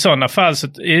 men i sådana fall,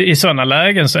 i sådana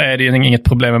lägen så är det ju inget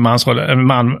problem med mansrollen. En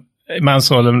man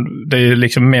mansrollen, det är ju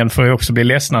liksom, män får ju också bli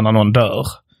ledsna när någon dör.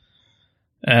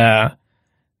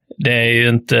 Det är ju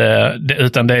inte,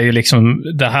 utan det är ju liksom,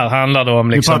 det här handlar då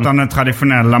om liksom... Vi pratar om den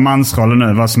traditionella mansrollen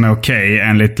nu, vad som är okej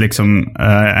enligt liksom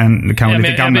kanske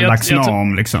lite gammaldags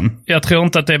norm liksom. Jag tror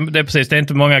inte att det är precis, det är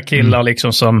inte många killar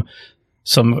liksom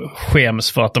som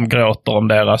skäms för att de gråter om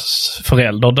deras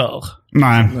förälder dör.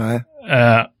 Nej.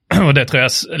 Och det tror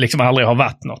jag liksom aldrig har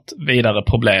varit något vidare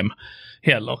problem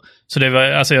heller. Så det var,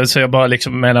 alltså så jag bara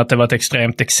liksom menar att det var ett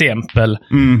extremt exempel.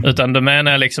 Utan då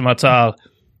menar jag liksom att så här,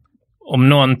 om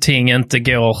någonting inte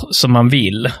går som man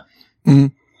vill.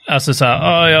 Alltså så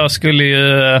här, jag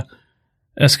skulle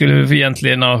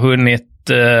egentligen ha hunnit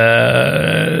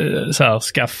så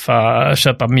här,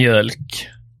 köpa mjölk.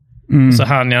 Så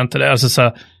hann jag inte det. Alltså så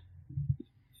här,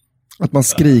 att man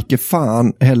skriker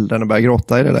fan hellre än att börja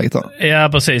gråta i det läget då. Ja,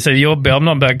 precis. Det är jobbigt om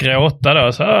någon börjar gråta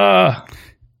då. Så,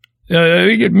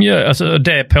 alltså,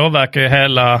 det påverkar ju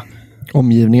hela...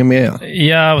 omgivningen med,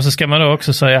 ja. Och så ska man då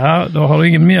också säga, då har du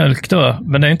ingen mjölk då.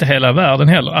 Men det är inte hela världen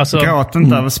heller. Alltså, gråt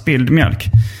inte över spilld mjölk.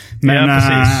 Men, ja,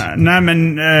 precis. Nej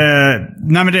men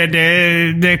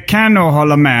det kan jag nog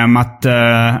hålla med om att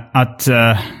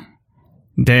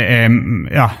det är...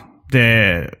 Ja, det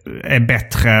är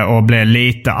bättre att bli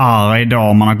lite arg då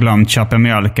om man har glömt köpa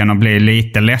mjölken och bli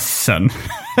lite ledsen.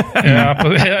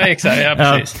 Exakt, ja,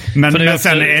 precis. Men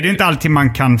sen är det inte alltid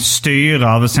man kan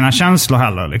styra över sina känslor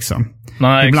heller liksom.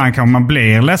 Nej, ibland kan man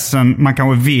bli ledsen. Man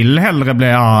kanske vill hellre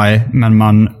bli arg, men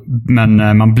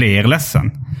man blir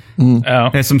ledsen. Ja.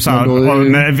 Det är som så här,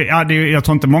 jag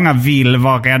tror inte många vill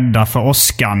vara rädda för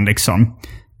åskan liksom.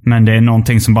 Men det är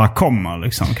någonting som bara kommer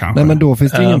liksom kanske. Nej, men då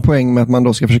finns det ingen poäng med att man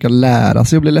då ska försöka lära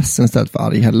sig att bli ledsen istället för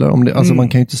arg heller. Om det, alltså man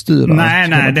kan ju inte styra.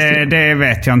 Nej, det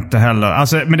vet jag inte heller.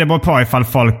 Alltså, men det beror på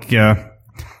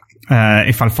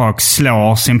ifall folk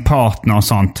slår sin partner och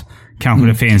sånt. Kanske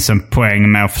det finns en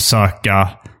poäng med att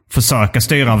försöka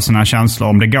styra av sina känslor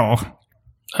om det går.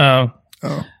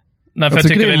 Nej, för jag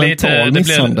tycker det är mental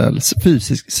misshandel,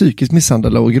 psykisk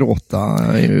misshandel och gråta.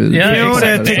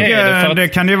 Det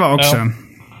kan det ju vara också.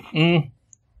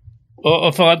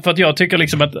 Och för att jag tycker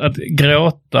liksom att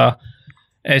gråta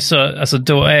är så, alltså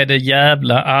då är det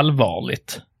jävla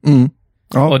allvarligt.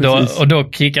 Ja, och då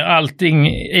kickar allting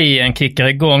kickar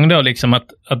igång då liksom att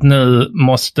nu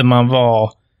måste man vara,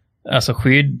 alltså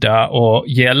skydda och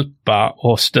hjälpa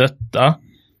och stötta.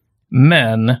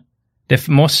 Men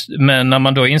när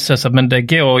man då inser så att men det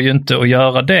går ju inte att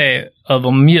göra det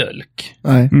över mjölk.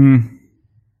 Nej.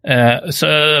 Så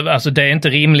alltså det är inte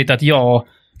rimligt att jag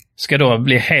ska då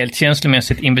bli helt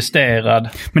känslomässigt investerad.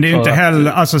 Men det är ju inte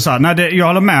heller, alltså så här, jag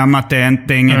håller med om att det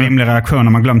är ingen rimlig reaktion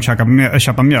när man glömt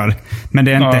köpa mjölk. Men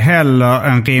det är inte heller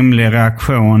en rimlig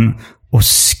reaktion att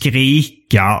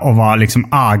skrika och vara liksom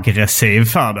aggressiv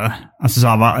för det.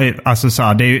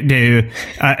 Det är ju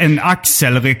en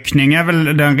axelryckning är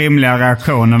väl den rimliga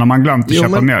reaktionen när man glömt att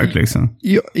köpa mjölk liksom.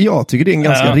 Jag tycker det är en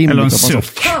ganska rimligt eller en att man suck.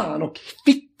 Fan och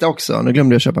fitta också, nu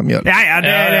glömde jag köpa mjölk. Ja, det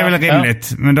är väl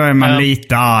rimligt. Men då är man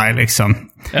lite arg liksom.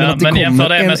 Men att det kommer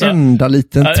en enda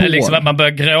liten tår. Liksom att man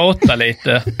börjar gråta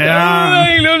lite.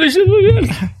 Jag glömde köpa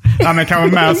mjölk. Ja, men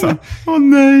kanske med så. Åh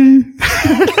nej.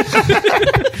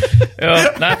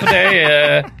 Nej, för det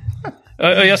är...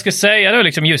 Och jag ska säga då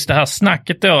liksom just det här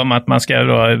snacket då om att man ska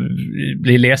då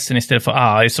bli ledsen istället för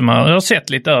arg som man har sett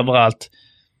lite överallt.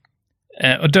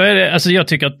 Och då är det, alltså jag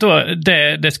tycker att då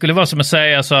det skulle vara som att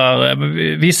säga så här,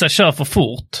 vissa kör för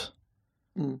fort.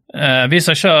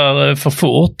 Vissa kör för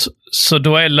fort, så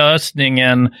då är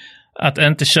lösningen att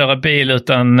inte köra bil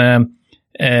utan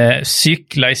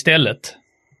cykla istället.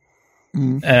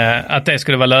 Att det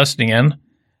skulle vara lösningen.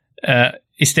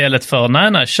 Istället för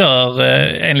nej, kör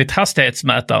enligt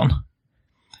hastighetsmätaren.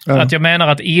 Att jag menar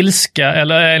att ilska,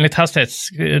 eller enligt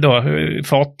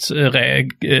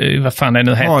vad fan det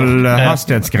nu heter. Håll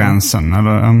hastighetsgränsen.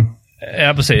 Eller?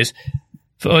 Ja, precis.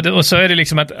 Och så är det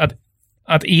liksom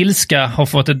att ilska har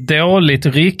fått ett dåligt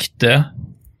rykte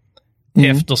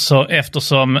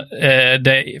eftersom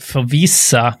det för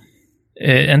vissa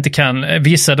inte kan,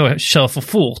 vissa då kör för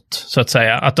fort så att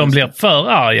säga. Att de blir för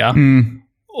arga.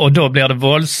 Och då blir det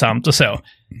våldsamt och så.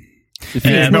 Det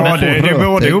är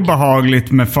både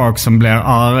obehagligt med folk som blir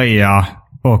arga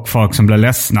och folk som blir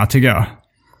ledsna, tycker jag.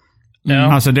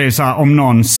 Alltså det är så här, om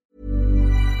någon...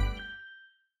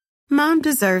 Mom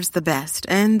deserves the best,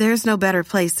 and there's no better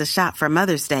place to shop for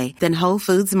Mother's Day than Whole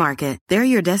Foods Market. They're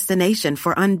your destination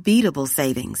for unbeatable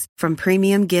savings, from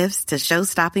premium gifts to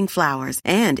show-stopping flowers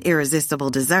and irresistible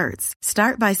desserts.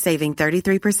 Start by saving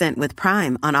 33% with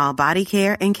Prime on all body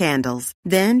care and candles.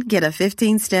 Then get a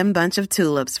 15-stem bunch of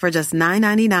tulips for just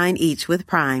 $9.99 each with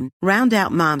Prime. Round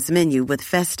out Mom's menu with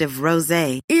festive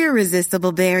rosé,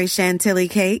 irresistible berry chantilly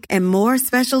cake, and more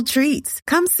special treats.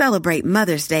 Come celebrate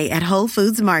Mother's Day at Whole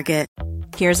Foods Market.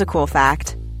 Here's a cool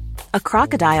fact. A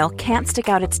crocodile can't stick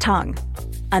out its tongue.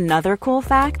 Another cool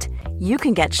fact, you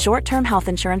can get short-term health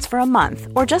insurance for a month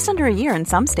or just under a year in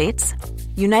some states.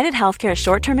 United Healthcare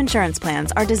short-term insurance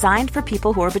plans are designed for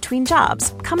people who are between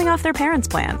jobs, coming off their parents'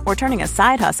 plan, or turning a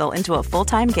side hustle into a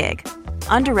full-time gig.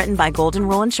 Underwritten by Golden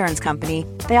Rule Insurance Company,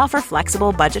 they offer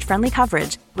flexible, budget-friendly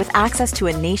coverage with access to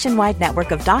a nationwide network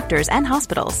of doctors and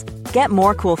hospitals. Get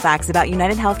more cool facts about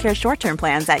United Healthcare short-term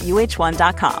plans at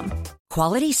uh1.com.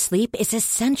 Quality sleep is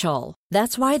essential.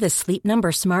 That's why the Sleep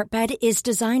Number Smart Bed is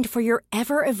designed for your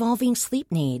ever-evolving sleep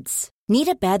needs. Need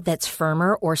a bed that's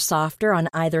firmer or softer on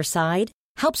either side?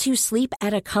 Helps you sleep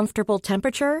at a comfortable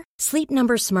temperature? Sleep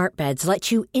Number Smart Beds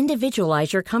let you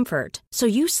individualize your comfort, so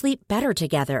you sleep better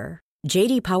together.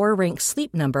 J.D. Power ranks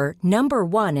Sleep Number number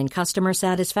 1 in customer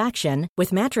satisfaction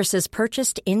with mattresses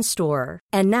purchased in-store.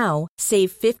 And now,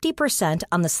 save 50%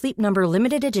 on the Sleep Number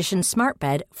Limited Edition Smart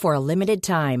Bed for a limited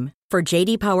time. For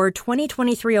J.D. Power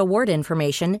 2023 award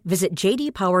information, visit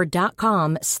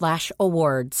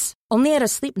jdpower.com/awards. Only at a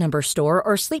Sleep Number store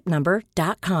or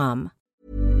sleepnumber.com.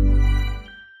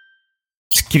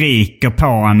 Skriker på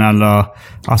en eller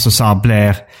alltså så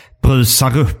här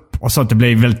brusar upp. Och så att det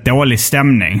blir väldigt dålig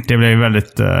stämning. Det blir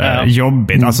väldigt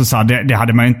jobbigt. Alltså så här, det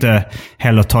hade man ju inte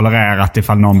heller tolererat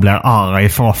ifall någon blir arg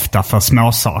för ofta för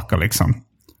småsaker liksom.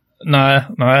 Nej.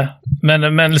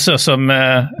 Men så som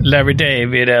Larry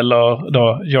David eller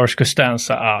då George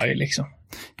Costanza arg liksom.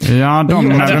 Ja, hade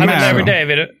Larry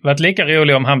David varit lika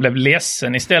rolig om han blev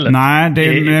ledsen istället? Nej, det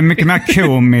är mycket mer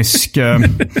komisk.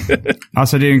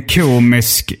 Alltså det är en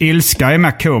komisk, ilska är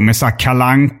mer komisk, så här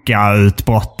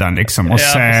Kalanka-utbrotten liksom.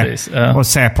 Och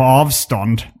se på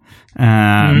avstånd.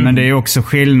 Men det är också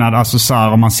skillnad, alltså så här,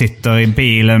 om man sitter i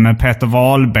bilen med Peter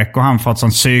Wahlbeck och han får ett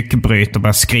sånt psykbryt och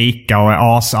börjar skrika och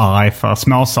är asarg för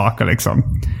småsaker liksom.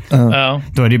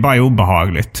 Då är det bara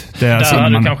obehagligt. Där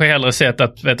hade du kanske hellre sett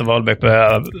att Peter Wahlbeck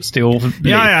börjar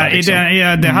storbryta. Liksom.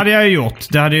 Det hade jag gjort.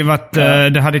 Det hade ju varit,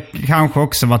 det hade kanske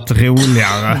också varit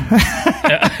roligare.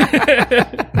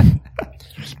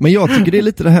 Men jag tycker det är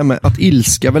lite det här med att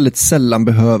ilska väldigt sällan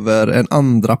behöver en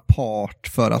andra part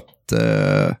för att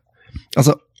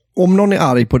alltså, om någon är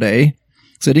arg på dig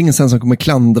så är det ingen sen som kommer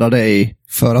klandra dig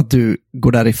för att du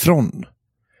går därifrån.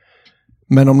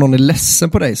 Men om någon är ledsen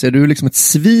på dig så är du liksom ett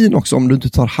svin också om du inte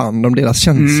tar hand om deras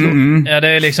känslor. Ja, det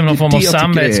är liksom någon form av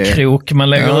samvetskrok man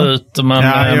lägger ut. Och man,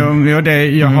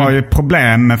 jag har ju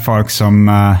problem med folk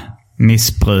som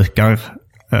missbrukar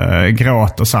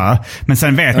gråt och så här. Men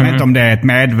sen vet man inte om det är ett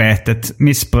medvetet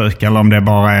missbruk eller om det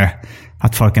bara är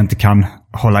att folk inte kan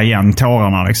hålla igen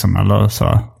tårarna liksom, eller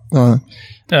så.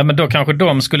 Ja, men då kanske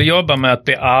de skulle jobba med att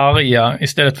bli arga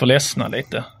istället för ledsna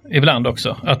lite. Ibland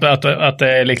också. Att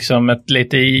det är liksom ett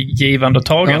lite givande och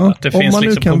tagande. Att det finns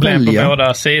liksom problem på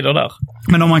båda sidor där.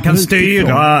 Men om man kan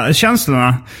styra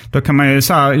känslorna, då kan man ju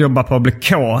så här jobba på att bli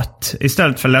kåt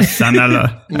istället för ledsen eller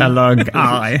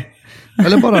arg.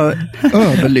 Eller bara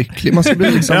överlycklig. Man ska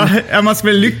bli liksom... man ska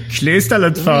bli lycklig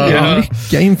istället för...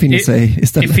 Lycka infinner sig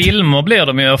istället. I filmer blir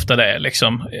de ju ofta det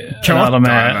liksom. Kåta,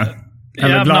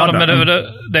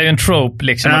 det är ju en trope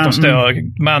liksom, att de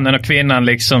står, mannen och kvinnan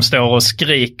liksom står och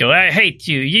skriker I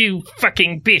hate you, you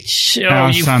fucking bitch,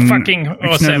 you fucking...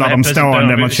 Och knullar de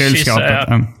stående mot kylskåpet.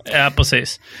 Ja,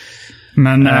 precis.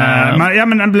 Men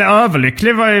den blir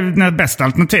överlycklig var ju det bästa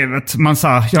alternativet. Man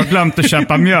sa, jag har glömt att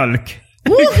köpa mjölk.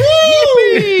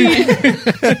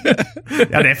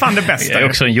 Ja, det är fan det bästa. Det är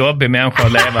också en jobbig människa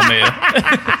att leva med.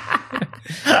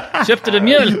 Köpte du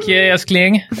mjölk,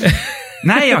 älskling?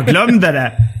 Nej, jag glömde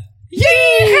det.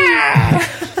 Yeah!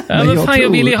 Ja, men fan, jag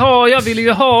ville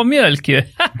ju ha mjölk ju.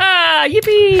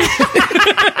 Yippie!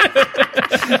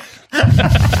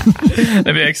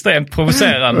 Det blir extremt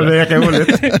provocerande. Det är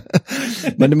roligt.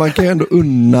 Men man kan ju ändå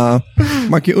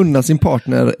unna sin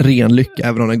partner ren lycka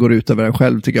även om den går ut över en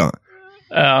själv, tycker jag.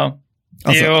 Ja.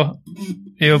 Alltså.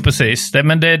 Jo, precis.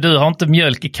 Men du har inte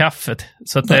mjölk i kaffet.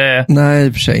 Så att nej, i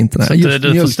och för sig inte. Så att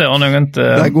du förstår nog inte...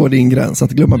 Där går din gräns.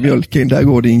 Att glömma mjölken, där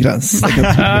går din gräns.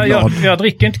 Jag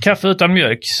dricker inte kaffe utan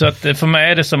mjölk. Så att för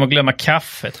mig är det som att glömma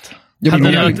kaffet. Ja,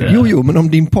 men men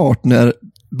om din partner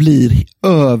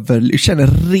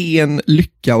känner ren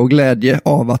lycka och glädje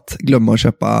av att glömma att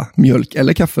köpa mjölk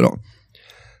eller kaffe då.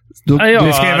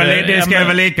 Det ska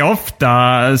väl lika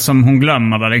ofta som hon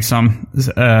glömmer det liksom.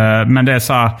 Men det är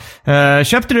så här,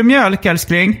 köpte du mjölk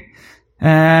älskling?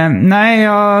 Nej,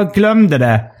 jag glömde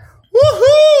det.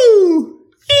 Woho!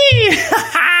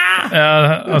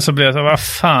 Och så blir det så, vad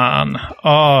fan.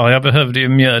 Jag behövde ju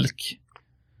mjölk.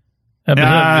 Jag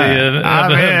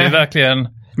behövde ju verkligen.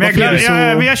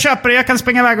 Men jag köper det, jag kan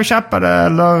springa iväg och köpa det.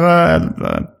 Eller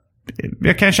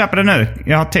jag kan köpa det nu.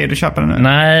 Jag har tid att köpa det nu.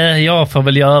 Nej, jag får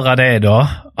väl göra det då.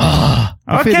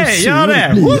 Okej, gör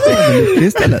det. Blir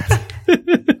istället.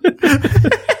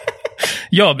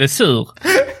 Jag blir sur.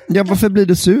 Ja, varför blir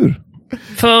du sur?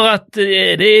 För att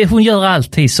hon gör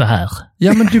alltid så här.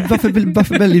 Ja, men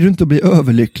varför väljer du inte att bli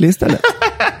överlycklig istället?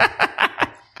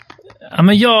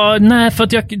 Ja, men för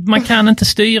att man kan inte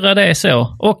styra det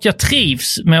så. Och jag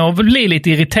trivs med att bli lite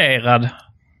irriterad.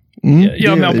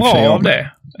 Jag mår bra av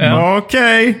det. Ja.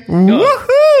 Okej.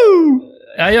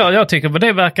 Jag tycker att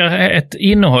det verkar ett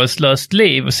innehållslöst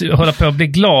liv. Att hålla på att bli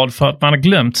glad för att man har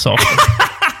glömt saker.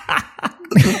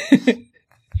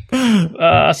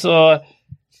 Alltså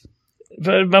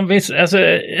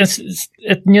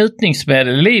ett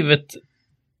njutningsmedel i livet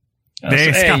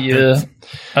är ju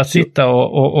att sitta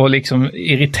och liksom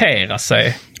irritera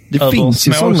sig. Det finns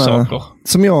ju sådana saker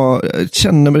som jag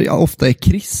känner ofta är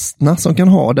kristna som kan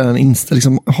ha den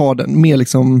ha den mer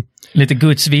liksom lite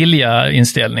Guds vilja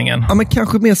inställningen. Ja, men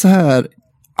kanske mer så här,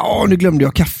 nu glömde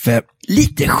jag kaffe.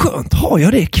 Lite skönt, har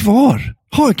jag det kvar?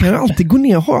 Kan jag alltid gå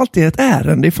ner och har alltid ett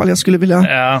ärende ifall jag skulle vilja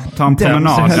ta en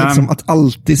promenad. Liksom, att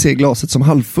alltid se glaset som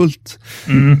halvfullt.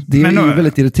 Det är ju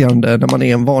väldigt irriterande när man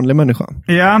är en vanlig människa.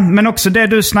 Ja, men också det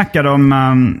du snackade om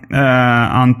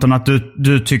Anton, att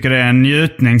du tycker det är en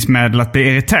njutningsmedel att bli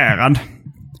irriterad.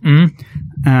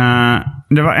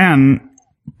 Det var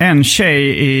en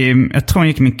tjej jag tror hon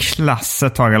gick i min klass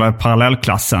ett tag, eller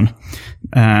parallellklassen.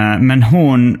 Men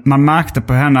man märkte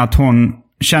på henne att hon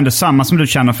kände samma som du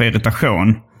känner för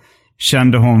irritation.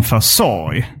 Kände hon för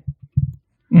sorg.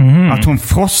 Att hon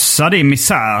frossade i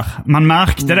misär. Man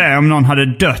märkte det om någon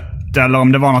hade dött eller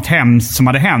om det var något hemskt som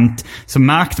hade hänt. Så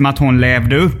märkte man att hon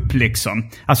levde upp liksom.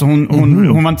 Alltså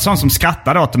hon var inte sån som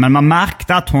skrattade åt det, men man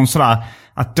märkte att hon sådär,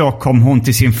 att då kom hon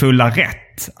till sin fulla rätt.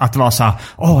 Att vara så här,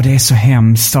 det är så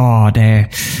hemskt, det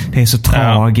är så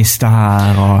tragiskt det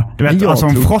här. Och, du vet, alltså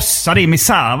hon frossade i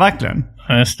misär verkligen.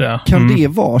 Just det. Kan det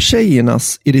vara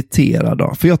tjejernas irriterade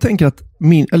då? För jag tänker att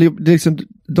det är liksom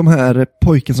de här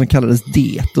pojken som kallades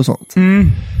det och sånt.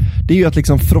 Det är ju att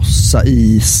liksom frossa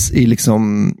i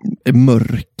liksom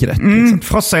mörkret. Liksom.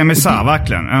 Frossa i misär,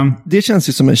 verkligen. Det känns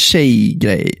ju som en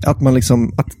tjejgrej. Att man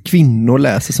liksom, att kvinnor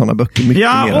läser sådana böcker mycket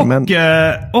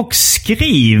mer. Och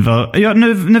skriver.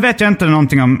 Nu vet jag inte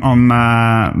någonting om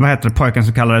vad heter det, pojken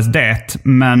som kallades det.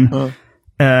 Men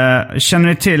känner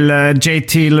ni till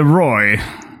J.T. Leroy?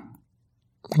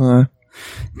 Nej.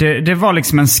 Det var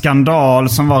liksom en skandal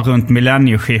som var runt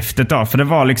millennieskiftet då. För det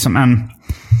var liksom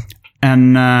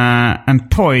en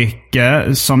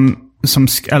pojke som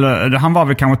eller han var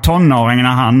väl kanske tonåring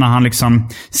när han liksom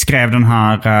skrev den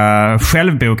här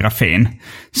självbiografin.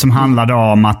 Som handlade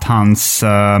om att hans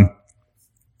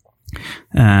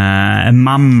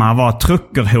mamma var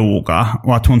truckerhora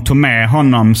och att hon tog med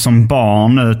honom som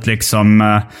barn ut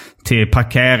liksom till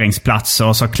parkeringsplatser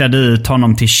och så klädde ut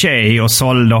honom till tjej och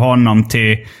sålde honom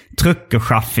till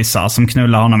truckerchaffisar som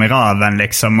knullade honom i röven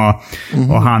liksom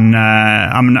och han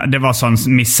det var sån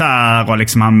misär och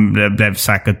liksom han blev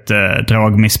säkert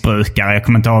drogmissbrukare. Jag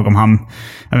kommer inte ihåg om han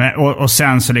och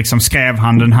sen så liksom skrev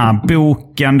han den här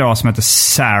boken då som heter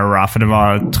Sarah, för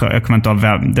jag kommer inte ihåg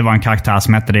vem, det var en karaktär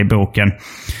som hette det i boken.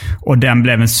 Och den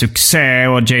blev en succé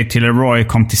och J.T. Leroy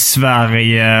kom till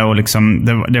Sverige och liksom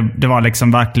det var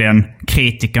liksom verkligen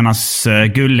kritikernas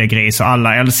gullegris och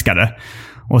alla älskade.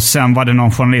 Och sen var det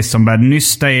någon journalist som började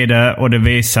nysta i det och det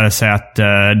visade sig att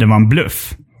det var en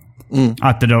bluff.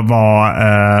 Att det då var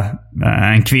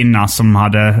en kvinna som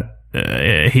hade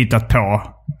hittat på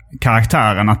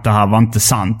karaktären, att det här var inte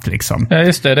sant liksom. Ja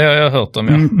just det har jag hört om.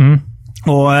 Ja.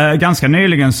 Och ganska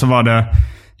nyligen så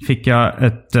fick jag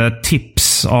ett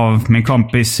tips av min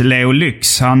kompis Leo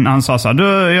Lyx. Han sa så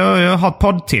här, jag har ett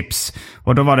poddtips.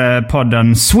 Och då var det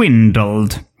podden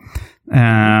Swindled.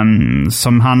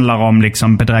 Som handlar om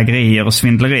liksom bedrägerier och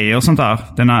svindlerier och sånt där.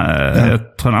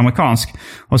 Jag tror den är amerikansk.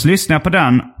 Och så lyssnade jag på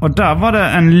den. Och där var det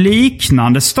en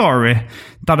liknande story.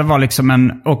 Där det var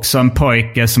liksom också en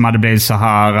pojke som hade blivit så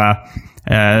här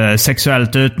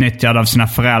sexuellt utnyttjad av sina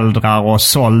föräldrar och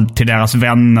såld till deras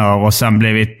vänner och sen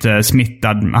blivit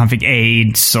smittad. Han fick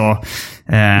AIDS och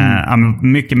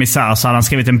mycket misär. Så hade han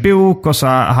skrivit en bok och så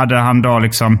hade han då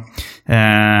liksom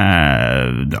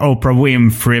Oprah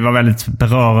Winfrey var väldigt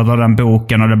berörd av den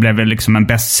boken och det blev liksom en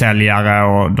bästsäljare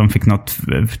och de fick något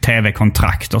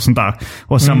tv-kontrakt och sånt där.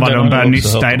 Och sen var de började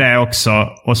nysta i det också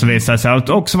och så visade det sig att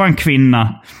det också var en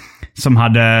kvinna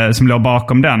som låg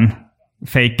bakom den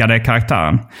fejkade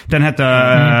karaktären. Den hette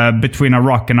Between a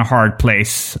Rock and a Hard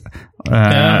Place.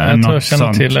 Jag tror jag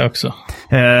känner till det också.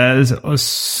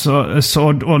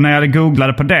 Och när jag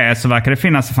googlade på det så verkar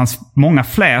det fanns många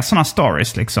fler sådana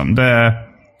stories liksom.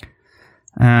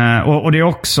 Och det är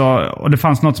också, och det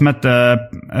fanns något som hette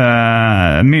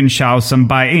Münchhausen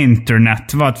by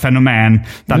internet var ett fenomen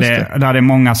där det är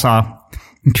många så här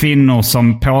kvinnor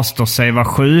som påstår sig vara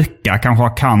sjuka, kanske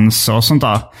har cancer och sånt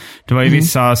där. Det var ju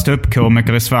vissa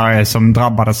ståuppkomiker i Sverige som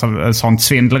drabbades av sånt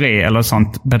svindleri eller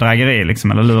sånt bedrägeri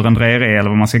liksom, eller lurendrejeri eller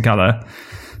vad man ska kalla det.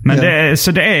 Men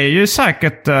det är ju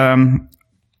säkert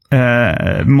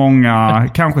många,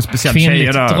 kanske speciellt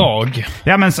tjejer där. Drag.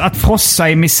 Ja, men att frossa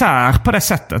i misär på det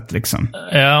sättet liksom.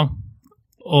 Ja,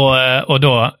 och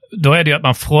då är det ju att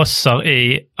man frossar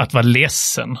i att vara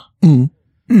ledsen.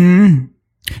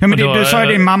 Ja, men du sa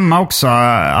ju din mamma också,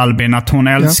 Albin, att hon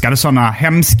älskade sådana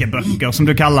hemska böcker som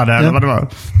du kallade eller vad det var.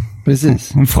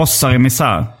 Precis. Hon frossar i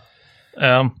misär.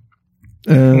 Ja,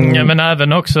 men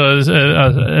även också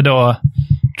då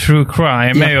true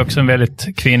crime är ju också en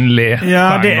väldigt kvinnlig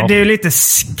genre. Det är ju lite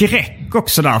skräck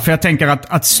också där. För jag tänker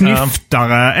att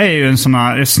snyftare är ju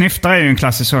snyftare är ju en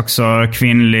klassisk också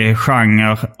kvinnlig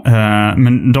genre.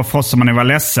 Men då frossar man ju vara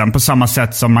ledsen på samma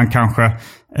sätt som man kanske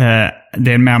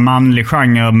det är en mer manlig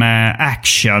genre med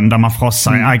action där man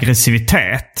frossar i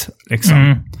aggressivitet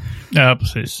liksom. Ja,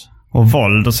 precis. Och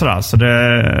våld och sådär. Så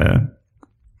det...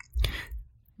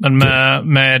 Men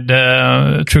med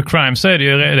true crime så är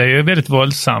det ju väldigt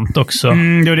våldsamt också.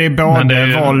 Det är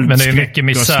både våld, men det är mycket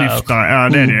misär. Ja,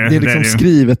 det är det. Det är liksom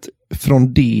skrivet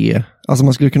från det. Alltså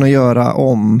man skulle kunna göra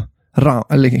om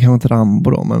eller kanske inte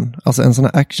Rambo då, men alltså en sån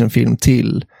här actionfilm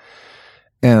till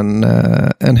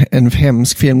en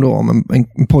hemsk film då om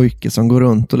en pojke som går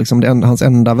runt och liksom hans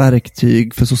enda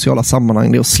verktyg för sociala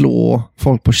sammanhang är att slå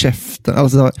folk på käften.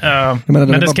 Alltså, men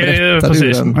det ska ju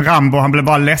precis. Rambo, han blir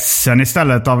bara ledsen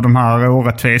istället av de här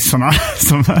orättvisorna.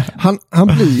 Han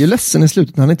blir ju ledsen i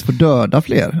slutet när han inte får döda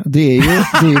fler. Det är ju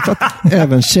för att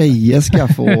även tjejer ska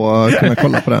få kunna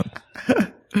kolla på den.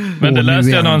 Men det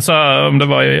läste jag någon sa om det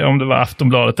var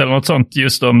Aftonbladet eller något sånt,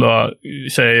 just om då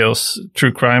tjejers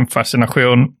true crime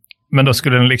fascination, men då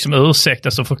skulle den liksom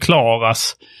ursäktas och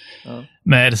förklaras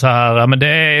med så här, men det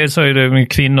är så är det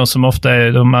kvinnor som ofta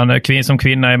är som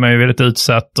kvinna är man ju väldigt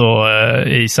utsatt och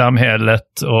i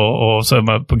samhället och så är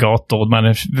man på gator och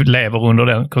man lever under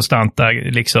den konstanta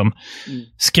liksom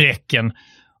skräcken,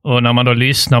 och när man då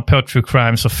lyssnar på true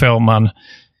crime så får man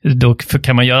då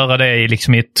kan man göra det i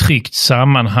ett tryggt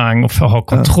sammanhang och få ha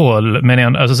kontroll.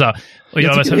 Men alltså så här, och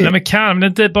jag säger, men kan det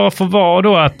inte bara få vara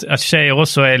då att tjejer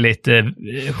också är lite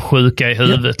sjuka i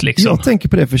huvudet liksom? Jag tänker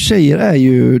på det, för tjejer är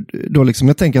ju då liksom,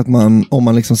 jag tänker att om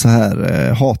man liksom så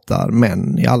här hatar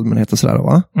män i allmänhet och sådär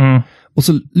va? Och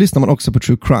så lyssnar man också på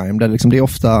true crime där liksom det är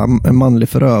ofta en manlig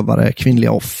förövare,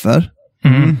 kvinnliga offer.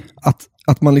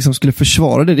 Att man liksom skulle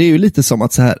försvara det är ju lite som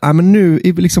att så här, men nu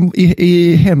liksom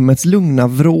i hemmets lugna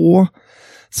vrå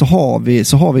så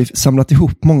har vi samlat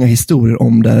ihop många historier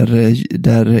om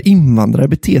där invandrare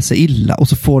beter sig illa, och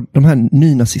så får de här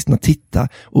nynazisterna titta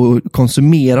och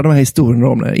konsumera de här historierna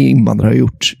om när invandrare har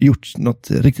gjort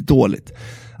något riktigt dåligt.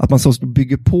 Att man så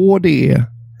bygger på det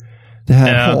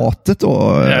här hatet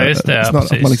då. Ja, just det,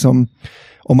 att man liksom,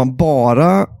 om man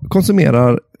bara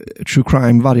konsumerar true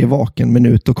crime varje vaken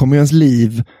minut, då kommer ju ens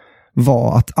liv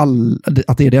vara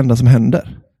att det är det enda som händer.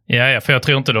 Ja, för jag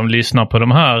tror inte de lyssnar på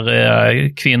de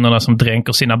här kvinnorna som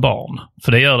dränker sina barn.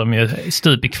 För det gör de ju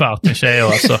stup i kvarten, tjejer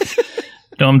alltså.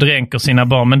 De dränker sina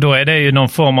barn, men då är det ju någon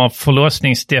form av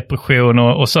förlossningsdepression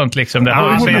och sånt liksom. Det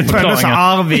har ju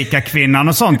Arvika-kvinnan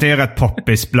och sånt är rätt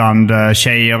poppis bland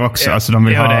tjejer också. Ja, alltså de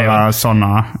vill höra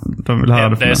sådana. De vill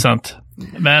höra det är sant.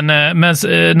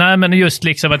 Men just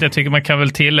liksom att jag tycker man kan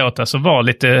väl tillåta sig att vara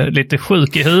lite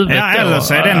sjuk i huvudet. Ja, eller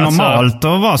så är det normalt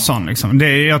att vara sån liksom.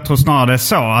 Jag tror snarare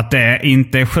så att det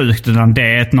inte är sjukt, utan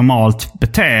det är ett normalt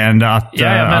beteende att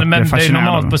men det är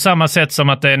normalt på samma sätt som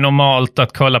att det är normalt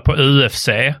att kolla på UFC.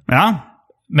 Ja.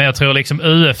 Men jag tror liksom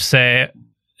UFC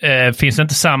finns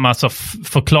inte samma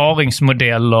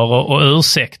förklaringsmodeller och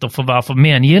ursäkter för varför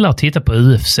män gillar att titta på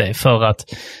UFC, för att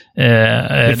det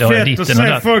är fett att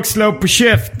se folk slå på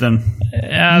käften.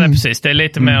 Ja, det är precis. Det är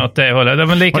lite mer åt det hållet.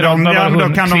 Men då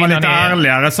kan de vara lite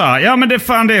ärligare så här. Ja, men det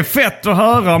är fett att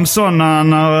höra om sådana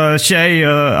när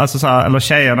tjejer, alltså så här, eller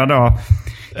tjejerna då.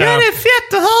 Ja, det är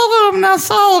fett att höra om när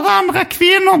så andra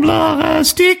kvinnor blir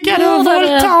styckade och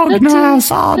våldtagna.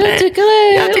 Jag tycker det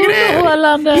är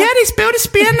underhållande. Ja, det är både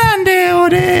spännande och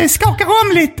det skakar om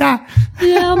lite.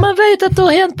 Ja, man vet att det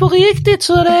har hänt på riktigt,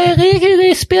 så det är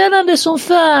riktigt spännande som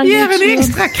fan. Ger en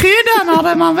extra krydda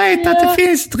när man vet att det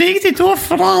finns ett riktigt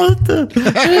offer där ute.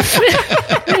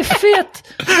 Det är fett.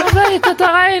 Man vet att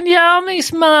det är en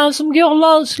gärningsman som går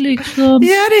lös liksom. Ja,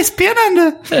 det är spännande.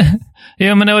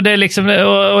 Ja, men det är liksom,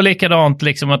 och likadant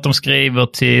liksom att de skriver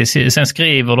sen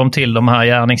skriver de till de här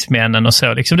gärningsmännen och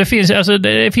så liksom. Det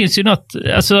finns ju något,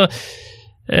 alltså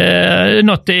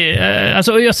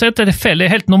jag säger inte att det är fel, det är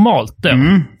helt normalt då.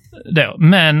 Då.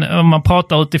 Men om man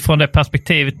pratar utifrån det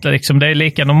perspektivet liksom, det är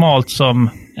lika normalt som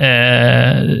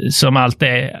allt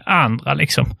det andra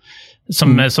liksom.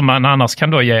 Som man annars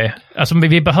kan då ge. Alltså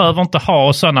vi behöver inte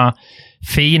ha sådana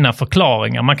fina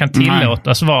förklaringar. Man kan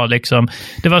tillåtas vara liksom.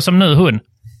 Det var som nu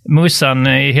Mussan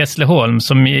i Hässleholm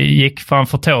som gick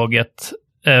framför tåget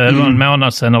en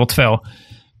månad sedan eller 2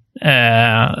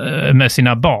 med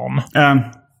sina barn.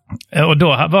 Och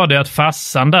då var det att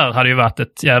farsan där hade ju varit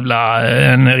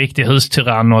en riktig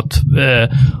hustyrann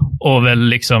och väl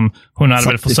liksom hon hade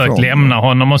väl försökt lämna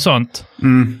honom och sånt.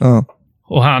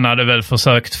 Och han hade väl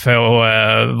försökt få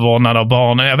vårdnad av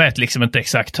barnen. Jag vet liksom inte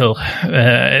exakt hur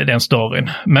den storyn.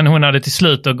 Men hon hade till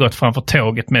slut gått framför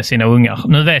tåget med sina ungar.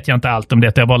 Nu vet jag inte allt om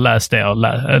det. Jag har bara läst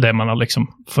det man har liksom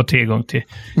fått tillgång till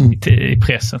i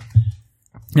pressen.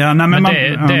 Ja, nej, men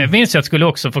det minns jag skulle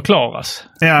också förklaras.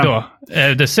 Ja. Då.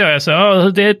 Det såg jag så.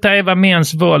 Det är vad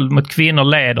mäns våld mot kvinnor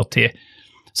leder till.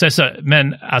 Så,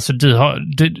 men alltså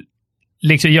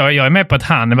liksom, jag är med på att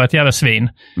han var ett jävla svin.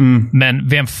 Men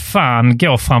vem fan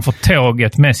går framför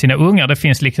tåget med sina ungar? Det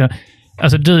finns liksom...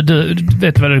 Alltså du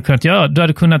vet vad du hade kunnat göra? Du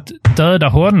hade kunnat döda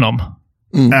honom.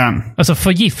 Alltså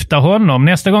förgifta honom.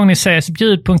 Nästa gång ni ses,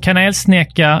 bjud på en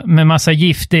kanelsnäcka med massa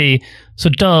gift i, så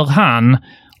dör han.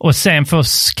 Och sen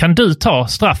kan du ta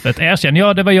straffet.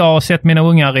 Erkänn, det var jag och sett mina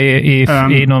ungar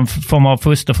i någon form av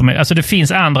fosterfamilj. Alltså det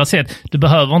finns andra sätt. Du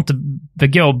behöver inte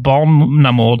begå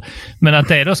barnamord. Men att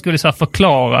det då skulle så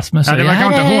förklaras. Men så, det var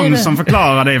kanske inte hon som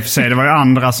förklarade det i och för sig. Det var ju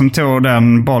andra som tog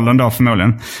den bollen då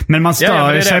förmodligen. Men man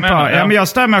stör sig på... men jag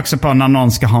stör mig också på när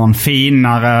någon ska ha en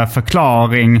finare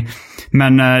förklaring.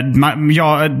 Men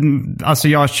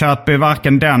jag köper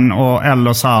varken den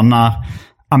eller så här när...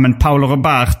 Ja, men Paolo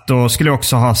Roberto skulle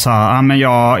också ha så här, men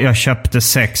jag köpte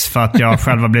sex för att jag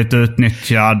själv har blivit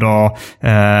utnyttjad och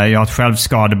jag har ett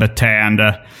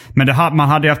självskadebeteende. Men man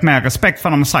hade ju haft mer respekt för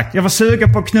honom och sagt, jag var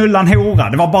sugen på att knulla en hora.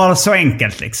 Det var bara så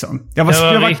enkelt liksom. Jag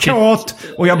var kåt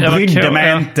och jag brydde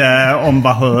mig inte om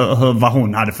vad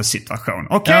hon hade för situation.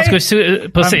 Okay.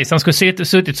 Han skulle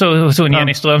suttit så hos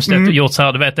Jenny Strömstedt och gjort så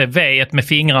här, du vet det, väget med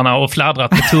fingrarna och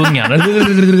fladdrat med tungan.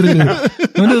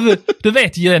 du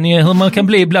vet Jenny hur man kan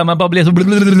bli ibland, man bara blir så...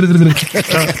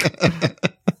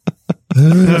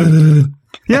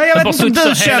 Ja, jag vet inte om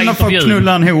du känner för att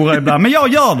knulla en hora ibland, men jag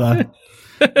gör det.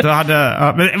 Det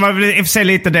var i och för sig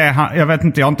lite det, jag vet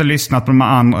inte, jag har inte lyssnat på de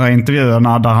andra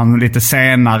intervjuerna där han lite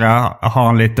senare har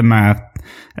en lite mer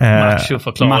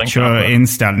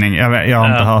macho-inställning. Jag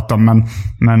har inte hört dem,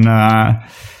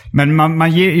 men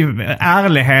man ger ju,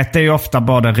 ärlighet är ju ofta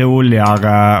både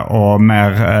roligare och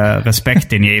mer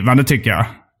respektingivande tycker jag.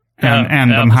 Än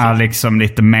de här liksom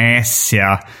lite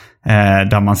mässiga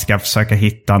där man ska försöka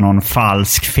hitta någon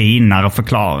falsk finare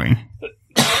förklaring.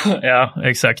 Ja,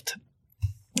 exakt.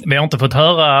 Vi har inte fått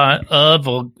höra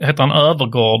heter han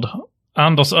Övergård?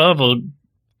 Anders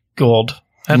Övergård.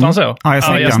 Heter han så?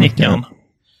 Arga snickaren.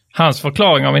 Hans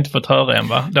förklaring har vi inte fått höra än,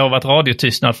 va? Det har varit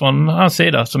radiotystnad från hans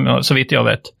sida, så vitt jag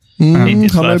vet.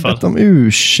 Han har ju bett om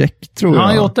ursäkt, tror jag. Han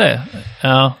har gjort det?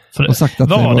 Ja.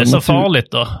 Var det så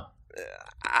farligt då?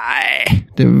 Nej.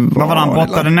 Vad var det han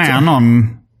brottade ner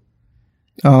någon?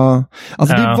 Ja,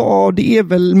 alltså det är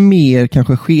väl mer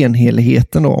kanske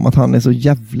skenheligheten då, om att han är så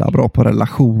jävla bra på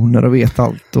relationer och vet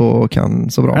allt och kan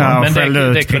så bra. Ja, men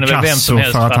det kunde väl vem som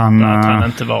helst för att han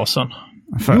inte var sån.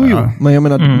 Jo, men jag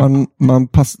menar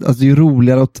alltså det är ju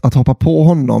roligare att hoppa på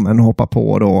honom än att hoppa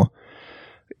på då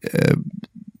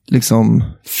liksom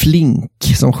Flink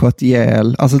som sköt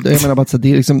ihjäl. Alltså jag menar bara att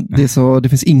det är liksom, det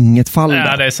finns inget fall där.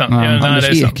 Ja, det är sant.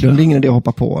 Anders Eklund, det är ingen idé att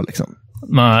hoppa på liksom.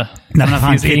 Nej, det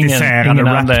finns ingen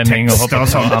anledning att hoppa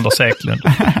på Anders Eklund.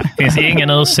 Det finns ingen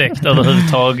ursäkt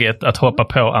överhuvudtaget att hoppa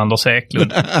på Anders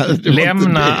Eklund.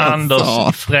 Lämna Anders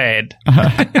i fred.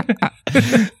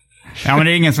 Ja, men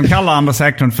det är ingen som kallar Anders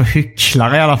Eklund för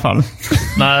hycklare i alla fall.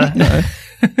 Nej.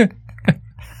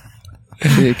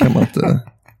 Det kan man inte.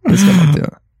 Det ska man inte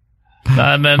göra.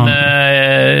 Nej, men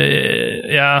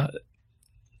ja.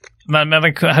 Men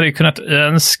hade ju kunnat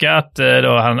önska att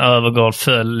då han Öfvergård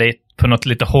föll lite på något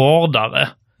lite hårdare.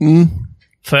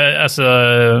 För alltså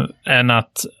än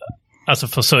att alltså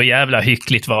för så jävla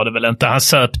hyckligt var det väl inte. Han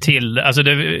söp till alltså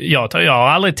jag har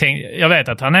aldrig tänkt, jag vet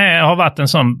att han har varit en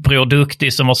sån Bror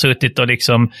Duktig som har suttit och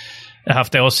liksom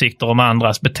haft åsikter om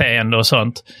andras beteende och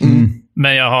sånt.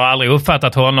 Men jag har aldrig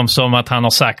uppfattat honom som att han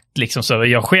har sagt liksom så,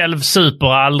 jag själv super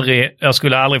aldrig, jag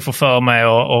skulle aldrig få för mig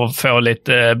och få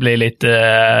lite, bli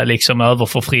lite liksom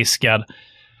överförfriskad.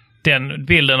 Den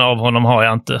bilden av honom har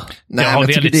jag inte. Nej, jag har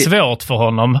väldigt svårt för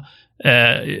honom.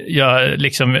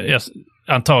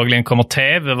 Antagligen kommer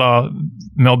TV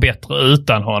må bättre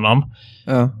utan honom.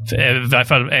 Ja. I varje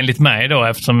fall enligt mig då,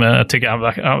 eftersom jag tycker jag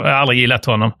har aldrig gillat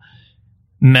honom.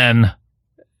 Men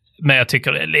jag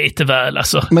tycker det är lite väl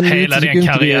alltså. Men hela den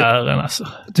karriären alltså.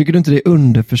 Tycker du inte det är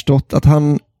underförstått att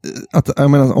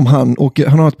jag menar, om han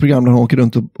har ett program där han åker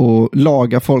runt och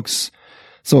lagar folks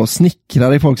så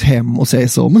snickrar i folks hem och säger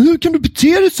så, men hur kan du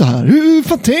bete dig så här? Hur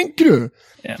fan tänker du?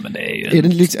 Ja, men det är det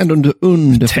liksom ändå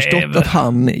underförstått att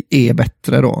han är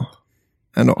bättre då?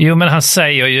 Ändå. Jo, men han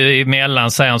säger ju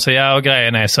emellan, säger han så, ja, och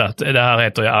grejen är så att det här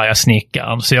heter jag arga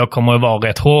snickaren, så jag kommer att vara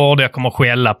rätt hård, jag kommer att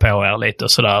skälla på er lite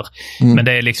och sådär. Men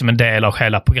det är liksom en del av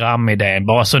hela programidén,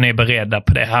 bara så ni är beredda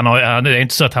på det. Det är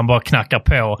inte så att han bara knackar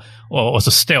på och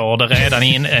så står det redan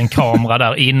en kamera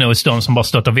där inne hos dem som bara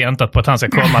stått och väntat på att han ska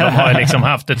komma. De har ju liksom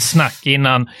haft ett snack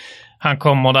innan han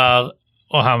kommer där.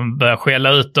 Och han börjar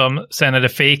skälla ut dem. Sen är det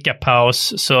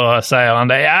fikapaus. Så säger han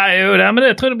det. Ja, men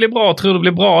det tror det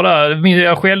blir bra där.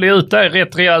 Jag skällde ut där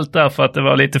rätt rejält där för att det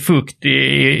var lite fukt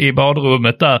i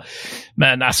badrummet där.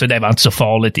 Men alltså det var inte så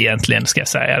farligt egentligen, ska jag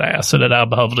säga det. Alltså det där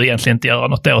behöver du egentligen inte göra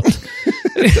något åt.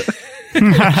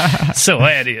 Så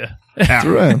är det ju. Ja.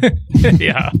 Tror du?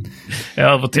 Ja, jag är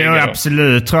övertygad. Jag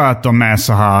absolut tror att de är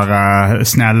så här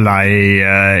snälla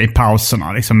i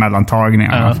pauserna liksom mellan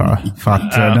tagningarna för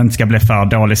att det inte ska bli för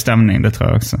dålig stämning, det tror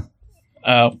jag också.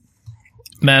 Ja.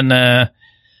 Men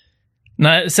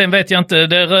nej, sen vet jag inte,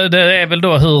 det är väl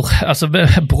då hur, alltså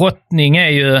brottning är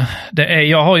ju,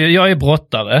 jag är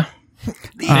brottare.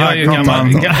 Jag är ju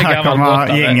gammal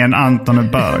brottare. Gängen Anton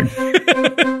är bög.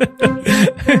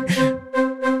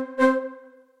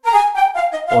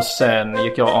 Och sen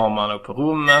gick jag och Arman upp på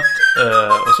rummet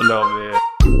och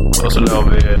så låg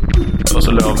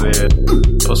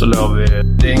vi.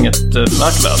 Det är inget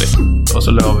märkvärdigt. Och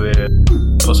så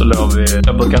låg vi.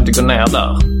 Jag brukar inte gå ner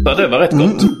där. Så det var rätt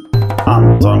gott.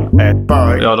 Anton är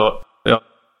bög. Ja då. Ja.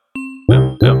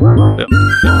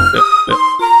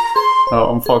 Ja,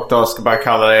 om folk då ska bara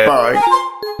kalla det bög.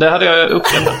 Det hade jag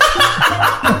uppskattat.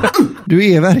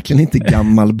 Du är verkligen inte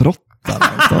gammal brottare.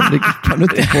 Det kan du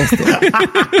inte påstå.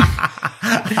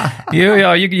 Jo,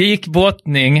 jag gick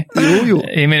brottning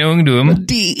i min ungdom. Men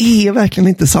det är verkligen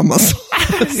inte samma sak.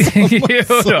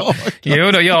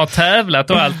 Jo då, jag har tävlat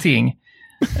och allting.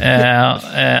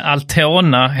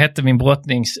 Altona hette min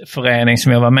brottningsförening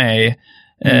som jag var med i.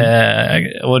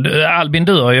 Och Albin,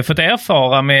 du har ju fått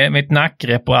erfara med mitt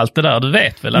nackgrepp och allt det där, du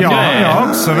vet väl att jag har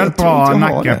också väldigt bra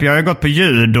nackgrepp. Jag har ju gått på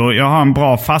judo, jag har en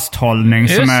bra fasthållning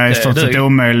som är i stort sett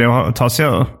omöjlig att ta sig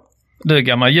ur. Du är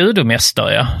gammal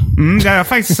judomästare, ja. Jag har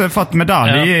faktiskt fått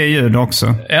medalj i judo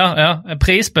också. Ja,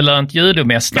 prisbelönt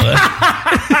judomästare.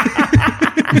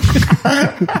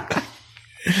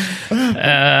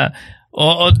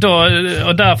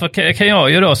 Och därför kan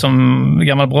jag ju då som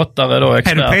gammal brottare då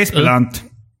expert. Är du prisbelönt?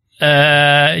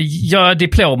 Ja,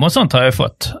 diplom och sånt har jag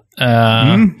fått.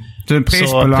 Du är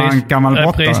prisbelönt gammal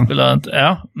brottare? Prisbelönt,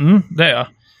 ja. Det är jag.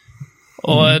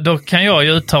 Och då kan jag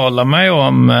ju uttala mig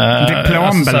om...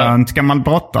 Diplombelönt gammal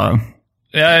brottare?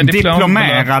 Ja,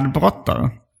 diplomerad brottare?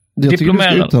 Jag tycker du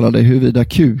ska uttala dig huruvida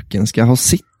kuken ska ha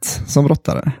sitt som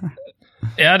brottare.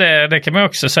 Ja, det kan man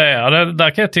också säga.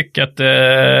 Där kan jag tycka att det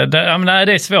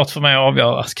är svårt för mig att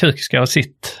avgöra att kuk ska ha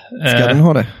sitt. Ska den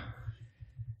ha det?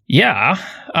 Ja,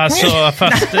 alltså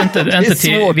fast inte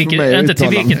till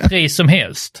vilket pris som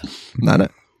helst. Nej.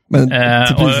 Men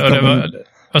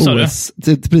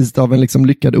till priset av en liksom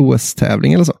lyckad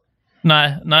OS-tävling eller så?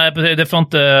 Nej,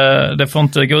 det får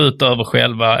inte gå ut över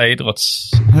själva idrotten.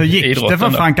 Hur gick det för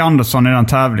Frank Andersson i den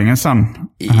tävlingen sen?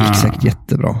 Det gick säkert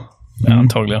jättebra. Ja,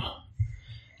 antagligen.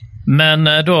 Men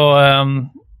då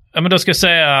Ja, men då ska jag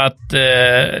säga att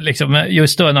liksom,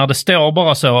 just då när det står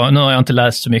bara så, nu har jag inte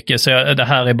läst så mycket, så det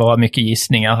här är bara mycket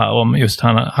gissningar här om just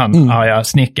han arga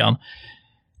snickaren.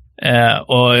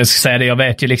 Och jag ska säga det, jag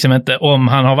vet ju liksom inte om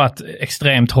han har varit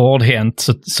extremt hårdhänt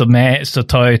så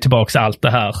tar jag ju tillbaka allt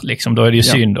det här liksom, då är det ju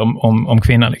synd om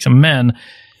kvinnan liksom. Men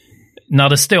när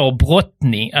det står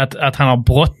brottning, att han har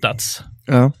brottats,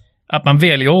 att man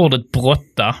väljer ordet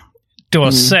brotta,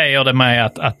 då säger det mig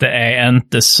att det är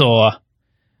inte så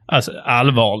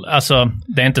allvarligt, alltså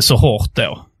det är inte så hårt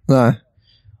då. Nej.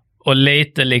 Och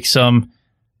lite liksom,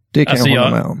 det kan jag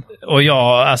hålla med om. Och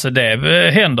alltså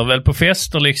det händer väl på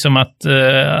fester liksom att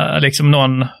liksom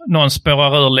någon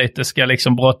spårar ur lite, ska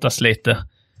liksom brottas lite.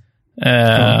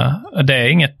 Det är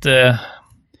inget,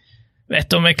 vet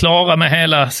de är klara med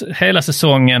hela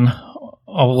säsongen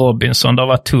av Robinson. Det har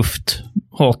varit tufft,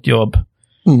 hårt jobb.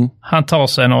 Han tar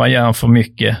sig några järn för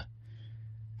mycket.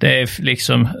 Det är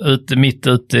liksom mitt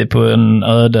ute på en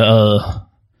öde ö.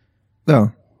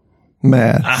 Ja,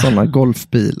 med sådana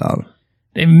golfbilar.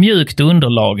 Det är mjukt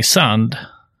underlag, sand.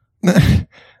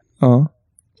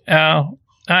 Ja,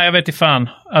 nej, jag vet inte fan.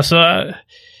 Alltså,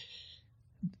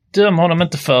 döm honom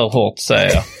inte för hårt,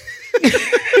 säger jag.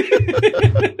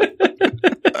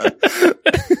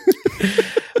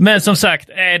 Men som sagt,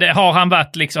 har han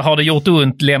varit liksom, har det gjort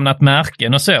ont, lämnat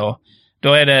märken och så,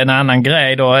 då är det en annan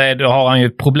grej. Då har han ju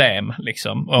ett problem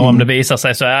liksom. Och om det visar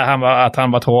sig så att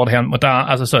han varit hårdhänt mot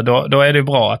alltså så, då är det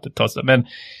bra att det tas. Men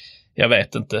jag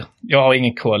vet inte. Jag har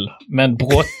ingen koll. Men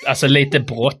alltså lite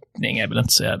brottning är väl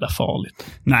inte så jävla farligt.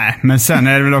 Nej, men sen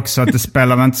är det väl också att det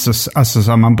spelar väl inte så... Alltså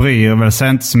så man bryr väl sig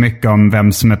inte så mycket om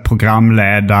vem som är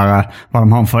programledare. Vad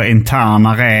de har för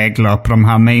interna regler på de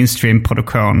här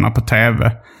mainstream-produktionerna på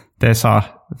tv. Det är så här...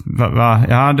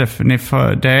 Ja,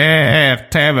 det är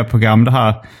ert tv-program det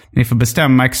här. Ni får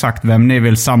bestämma exakt vem ni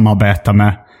vill samarbeta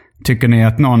med. Tycker ni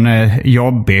att någon är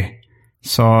jobbig,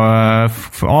 så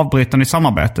avbryter ni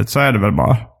samarbetet, så är det väl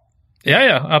bara.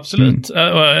 Ja, absolut.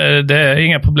 Det är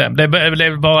inga problem. Det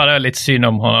är bara lite synd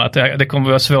om honom. Att det kommer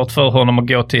vara svårt för honom att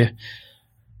gå till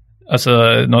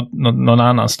någon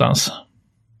annanstans.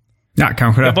 Ja,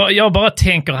 kanske det. Jag bara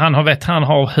tänker, han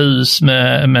har hus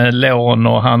med lån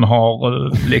och han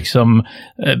har liksom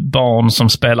barn som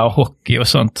spelar hockey och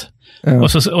sånt. Ja.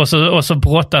 Och så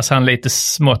brottas han lite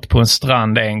smått på en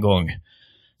strand en gång.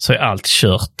 Så är allt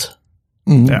kört.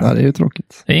 Ja, det är ju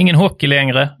tråkigt. Det är ingen hockey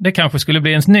längre. Det kanske skulle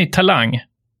bli en ny talang.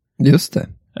 Just det.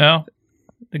 Ja,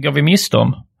 det går vi miste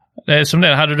om. Det är som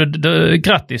det. Hade du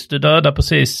grattis, du dödade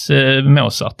precis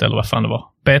Mozart eller vad fan det var.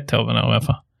 Beethoven eller vad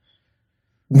fan.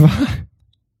 Va?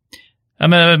 Ja,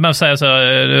 men man säger så,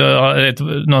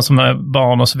 någon som har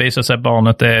barn och så visar sig att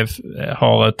barnet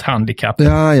har ett handikapp.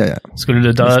 Ja. Skulle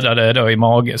du döda det då i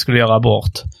mage? Skulle du göra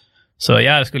abort? Så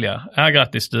ja, det skulle jag. Ja,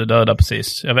 grattis, du dödade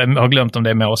precis. Jag har glömt om det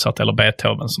är Mozart eller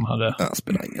Beethoven som hade... Ja,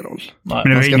 spelar ingen roll. Nej, men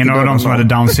det var ingen av dem som hade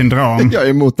Downs syndrom. Jag är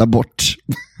emot abort.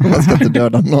 Man ska inte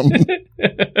döda någon.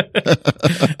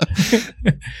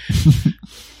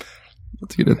 Jag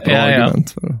tycker det är ett bra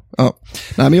argument för det. Ja.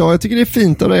 Nej, men jag tycker det är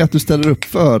fint av dig att du ställer upp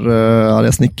för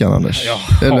arga snickaren, Anders.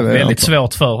 Jag har väldigt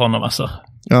svårt för honom alltså.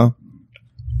 Ja.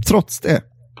 Trots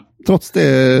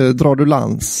det drar du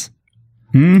lans.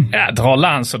 Ja, dra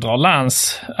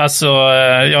lans. Alltså,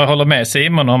 jag håller med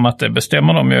Simon om att det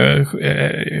bestämmer de ju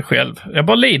själv. Jag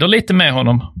bara lider lite med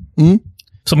honom.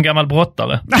 Som gammal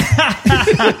brottare.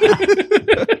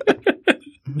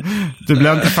 Du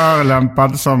blir inte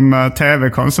förolämpad som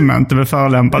tv-konsument, du blir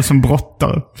förolämpad som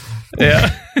brottare. Ja.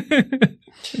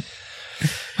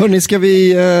 Hörrni, ska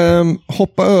vi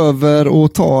hoppa över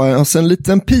och ta oss en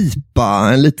liten pipa,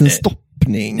 en liten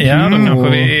stoppning? Ja, då kanske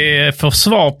vi får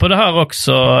svar på det här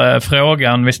också,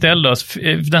 frågan vi ställde oss.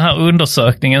 Den här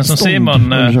undersökningen som Simon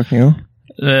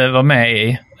var med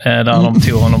i, där de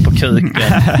tog honom på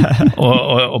kuken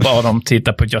och bad dem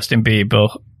titta på Justin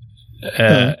Bieber.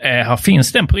 Här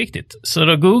finns den på riktigt. Så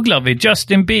då googlar vi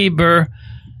Justin Bieber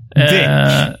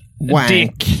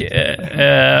Dick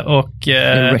och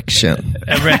erection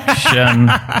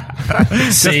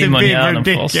Simon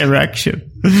Gärdenfors. Dick erection.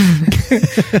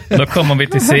 Då kommer vi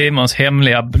till Simons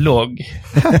hemliga blogg.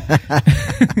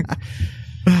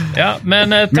 Ja, men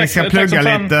tack. Vi ska plugga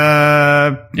lite.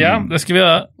 Ja, det ska vi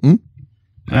göra.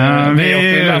 Vi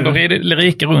åker land och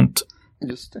rike runt.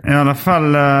 Just det. I alla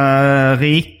fall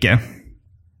rike.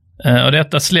 Och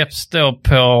detta släpps då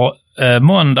på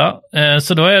måndag.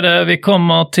 Så då är det, vi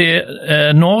kommer till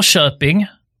Norrköping.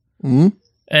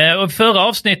 Och i förra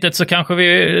avsnittet så kanske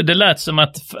det lät som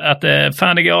att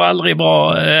fan, det går aldrig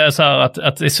bra, så här,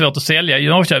 att det är svårt att sälja i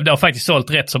Norrköping. Det har faktiskt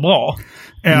sålt rätt så bra.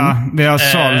 Ja, vi har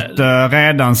sålt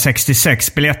redan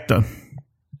 66 biljetter.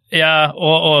 Ja,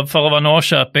 och för att vara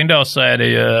Norrköping då så är det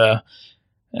ju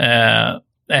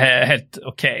helt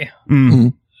okej.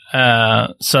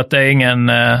 Så att det är ingen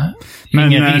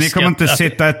Men risk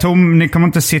ni kommer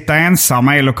inte sitta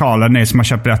ensamma i lokalen, ni som har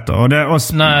köpt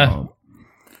biljetter. Nej,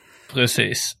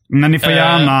 precis. Men ni får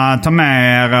gärna ta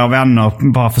med era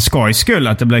vänner bara för skojs skull.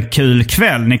 Att det blir en kul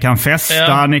kväll. Ni kan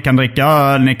festa, ni kan dricka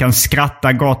öl, ni kan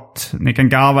skratta gott, ni kan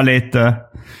garva lite.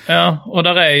 Ja, och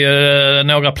där är ju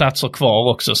några platser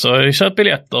kvar också, så köp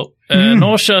biljetter.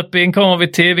 Norrköping kommer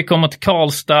vi till, vi kommer till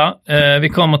Karlstad, vi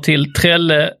kommer till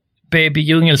Trälle, Baby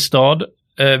Djungelstad,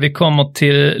 vi kommer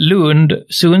till Lund,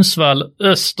 Sundsvall,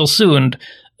 Östersund,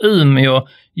 Umeå,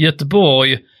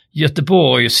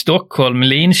 Göteborg, Stockholm,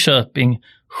 Linköping,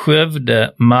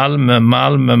 Skövde,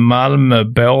 Malmö,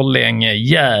 Borlänge,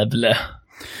 Gävle.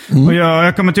 Och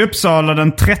jag kommer till Uppsala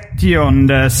den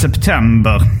 30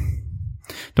 september.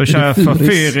 Då kör jag för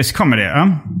Fyris Comedy.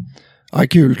 Ja,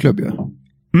 kul klubb ju.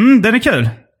 Den är kul.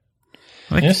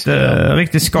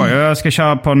 Riktigt skoj. Jag ska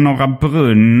köra på Norra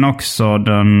Brunn också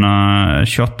den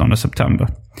 28 september.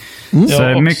 Så det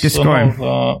är mycket skoj.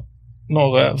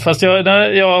 Fast jag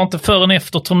har inte förrän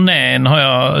efter turnén har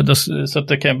jag, så att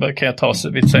det kan jag ta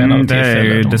vid senare tillfälle. Det är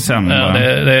ju december. Ja,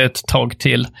 det är ett tag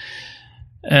till.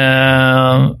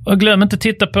 Och glöm inte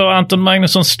titta på Anton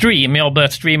Magnusson stream. Jag har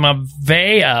börjat streama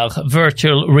VR,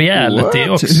 virtual reality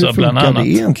också. Hur bland annat. Det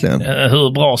egentligen?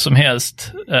 Hur bra som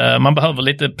helst. Man behöver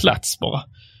lite plats bara.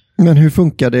 Men hur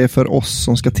funkar det för oss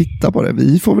som ska titta på det?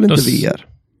 Vi får väl inte VR?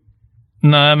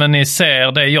 Nej, men ni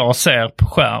ser det jag ser på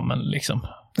skärmen liksom.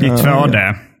 I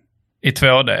 2D. I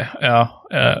 2D,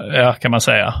 ja, kan man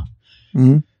säga.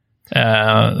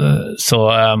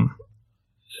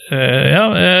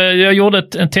 Jag gjorde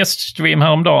en teststream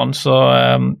häromdagen så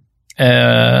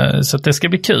att det ska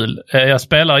bli kul. Jag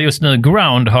spelar just nu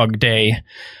Groundhog Day.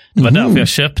 Det var därför jag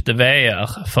köpte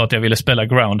VR, för att jag ville spela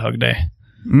Groundhog Day.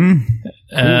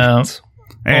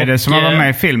 Är det som att vara med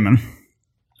i filmen?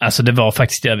 Alltså det var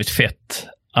faktiskt jävligt fett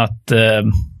att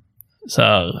så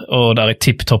här, och där är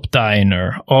Tip Top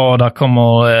Diner, och där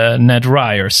kommer Ned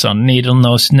Ryerson, Needle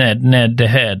Nose Ned the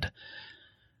Head.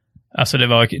 Alltså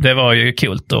det var ju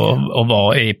kul att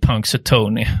vara i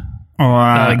Punxsutawney.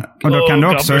 Och då kan du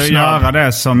också göra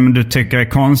det som du tycker är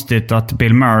konstigt att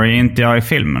Bill Murray inte gör i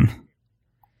filmen.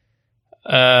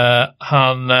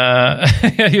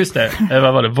 Just det,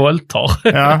 vad var det? Våldtar.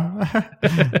 Ja.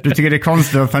 Du tycker det är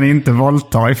konstigt att han inte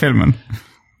våldtar i filmen?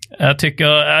 Jag tycker,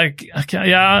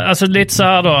 alltså lite så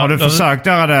här då. Har du försökt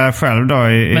göra det själv då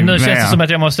men nu känns det som att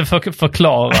jag måste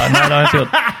förklara. Nej, det har jag inte gjort.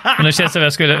 Men nu känns det som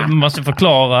att jag måste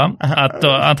förklara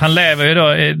att han lever ju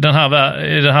då i den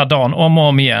här dagen om och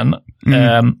om igen.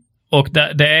 Och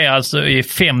det är alltså i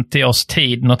 50 års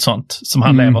tid något sånt som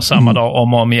han lever samma dag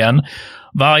om och om igen.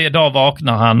 Varje dag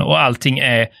vaknar han och allting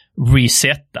är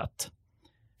resetat.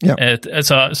 Ja.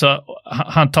 Så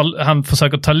han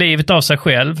försöker ta livet av sig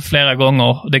själv flera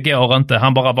gånger. Det går inte.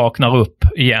 Han bara vaknar upp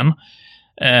igen.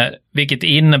 Vilket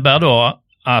innebär då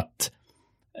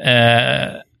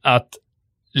att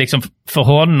liksom för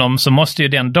honom så måste ju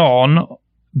den dagen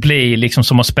bli liksom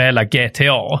som att spela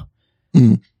GTA.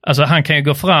 Alltså han kan ju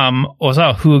gå fram och så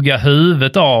här hugga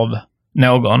huvudet av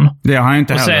någon. Det har han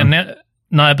inte heller.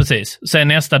 Nej, precis. Sen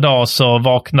nästa dag så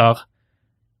vaknar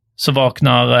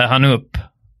han upp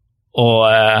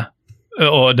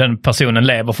och den personen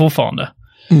lever fortfarande.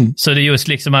 Så det är just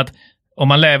liksom att om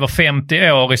man lever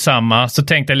 50 år i samma, så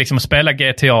tänkte jag liksom spela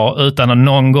GTA utan att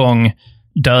någon gång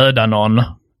döda någon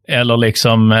eller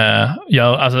liksom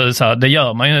alltså så här, det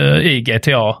gör man ju i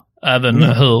GTA även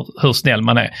hur snäll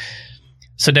man är.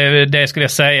 Så det skulle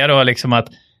jag säga då liksom att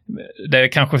det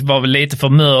kanske var väl lite för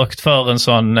mörkt för en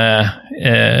sån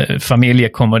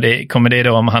familjekomedi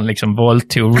då, om han liksom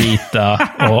våldtog Rita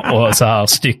och så här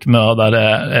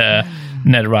styckmördade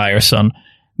Ned Ryerson.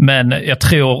 Men jag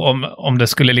tror om det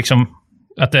skulle liksom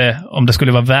om det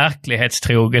skulle vara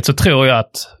verklighetstroget, så tror jag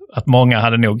att många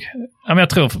hade nog, jag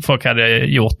tror folk hade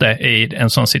gjort det i en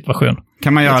sån situation.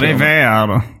 Kan man göra det i VR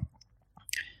då?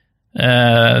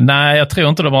 Nej, jag tror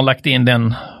inte de har lagt in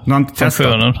den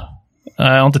funktionen.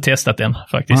 Jag har inte testat den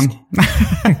faktiskt.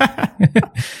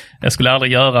 Jag skulle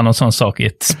aldrig göra någon sån sak i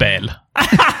ett spel.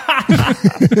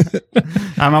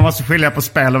 Ja, man måste skilja på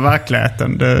spel och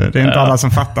verkligheten. Det är inte alla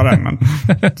som fattar det. Men...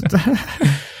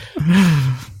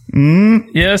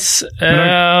 Yes.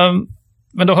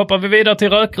 Men då hoppar vi vidare till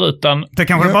rökrutan. Det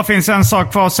kanske bara finns en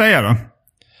sak kvar att säga då.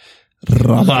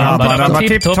 Rabba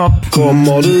tipptopp.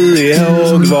 Kommer du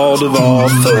ihåg var du var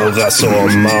förra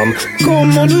sommaren?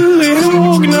 Kommer du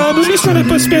ihåg när du lyssnade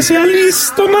på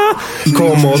specialisterna?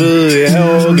 Kommer du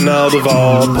ihåg när du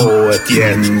var på ett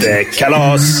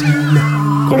jättekalas?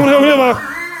 Kommer ni ihåg det, va?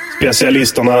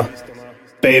 Specialisterna.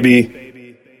 Baby.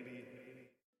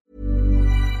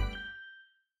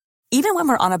 Even when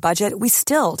we're on a budget, we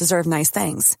still deserve nice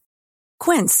things.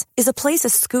 Quince is a place to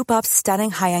scoop up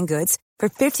stunning high-end goods for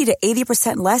 50 to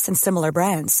 80% less than similar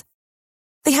brands.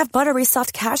 They have buttery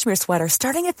soft cashmere sweaters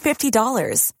starting at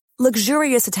 $50,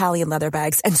 luxurious Italian leather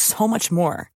bags, and so much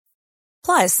more.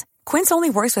 Plus, Quince only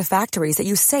works with factories that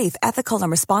use safe, ethical,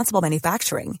 and responsible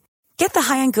manufacturing. Get the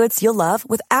high-end goods you'll love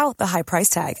without the high price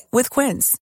tag with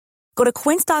Quince. Go to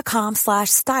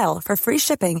quince.com/style for free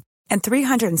shipping and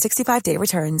 365-day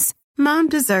returns. Mom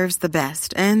deserves the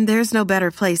best, and there's no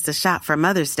better place to shop for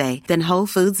Mother's Day than Whole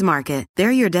Foods Market.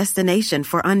 They're your destination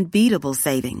for unbeatable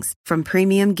savings, from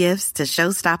premium gifts to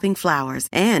show-stopping flowers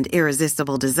and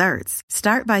irresistible desserts.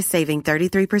 Start by saving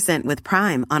 33% with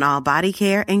Prime on all body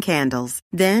care and candles.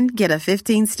 Then get a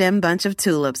 15-stem bunch of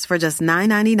tulips for just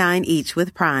 $9.99 each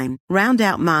with Prime. Round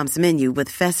out Mom's menu with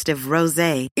festive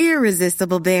rosé,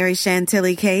 irresistible berry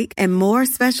chantilly cake, and more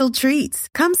special treats.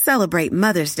 Come celebrate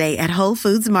Mother's Day at Whole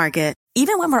Foods Market.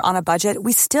 Even when we're on a budget,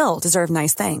 we still deserve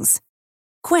nice things.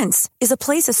 Quince is a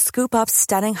place to scoop up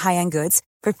stunning high-end goods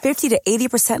for 50 to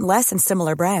 80% less than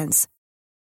similar brands.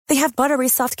 They have buttery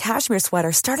soft cashmere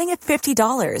sweaters starting at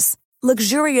 $50,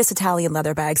 luxurious Italian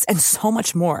leather bags, and so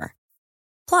much more.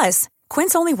 Plus,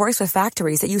 Quince only works with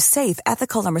factories that use safe,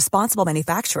 ethical, and responsible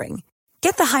manufacturing.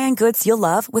 Get the high-end goods you'll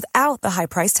love without the high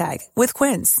price tag with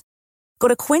Quince. Go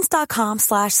to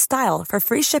quince.com/style for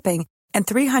free shipping and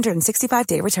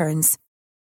 365-day returns.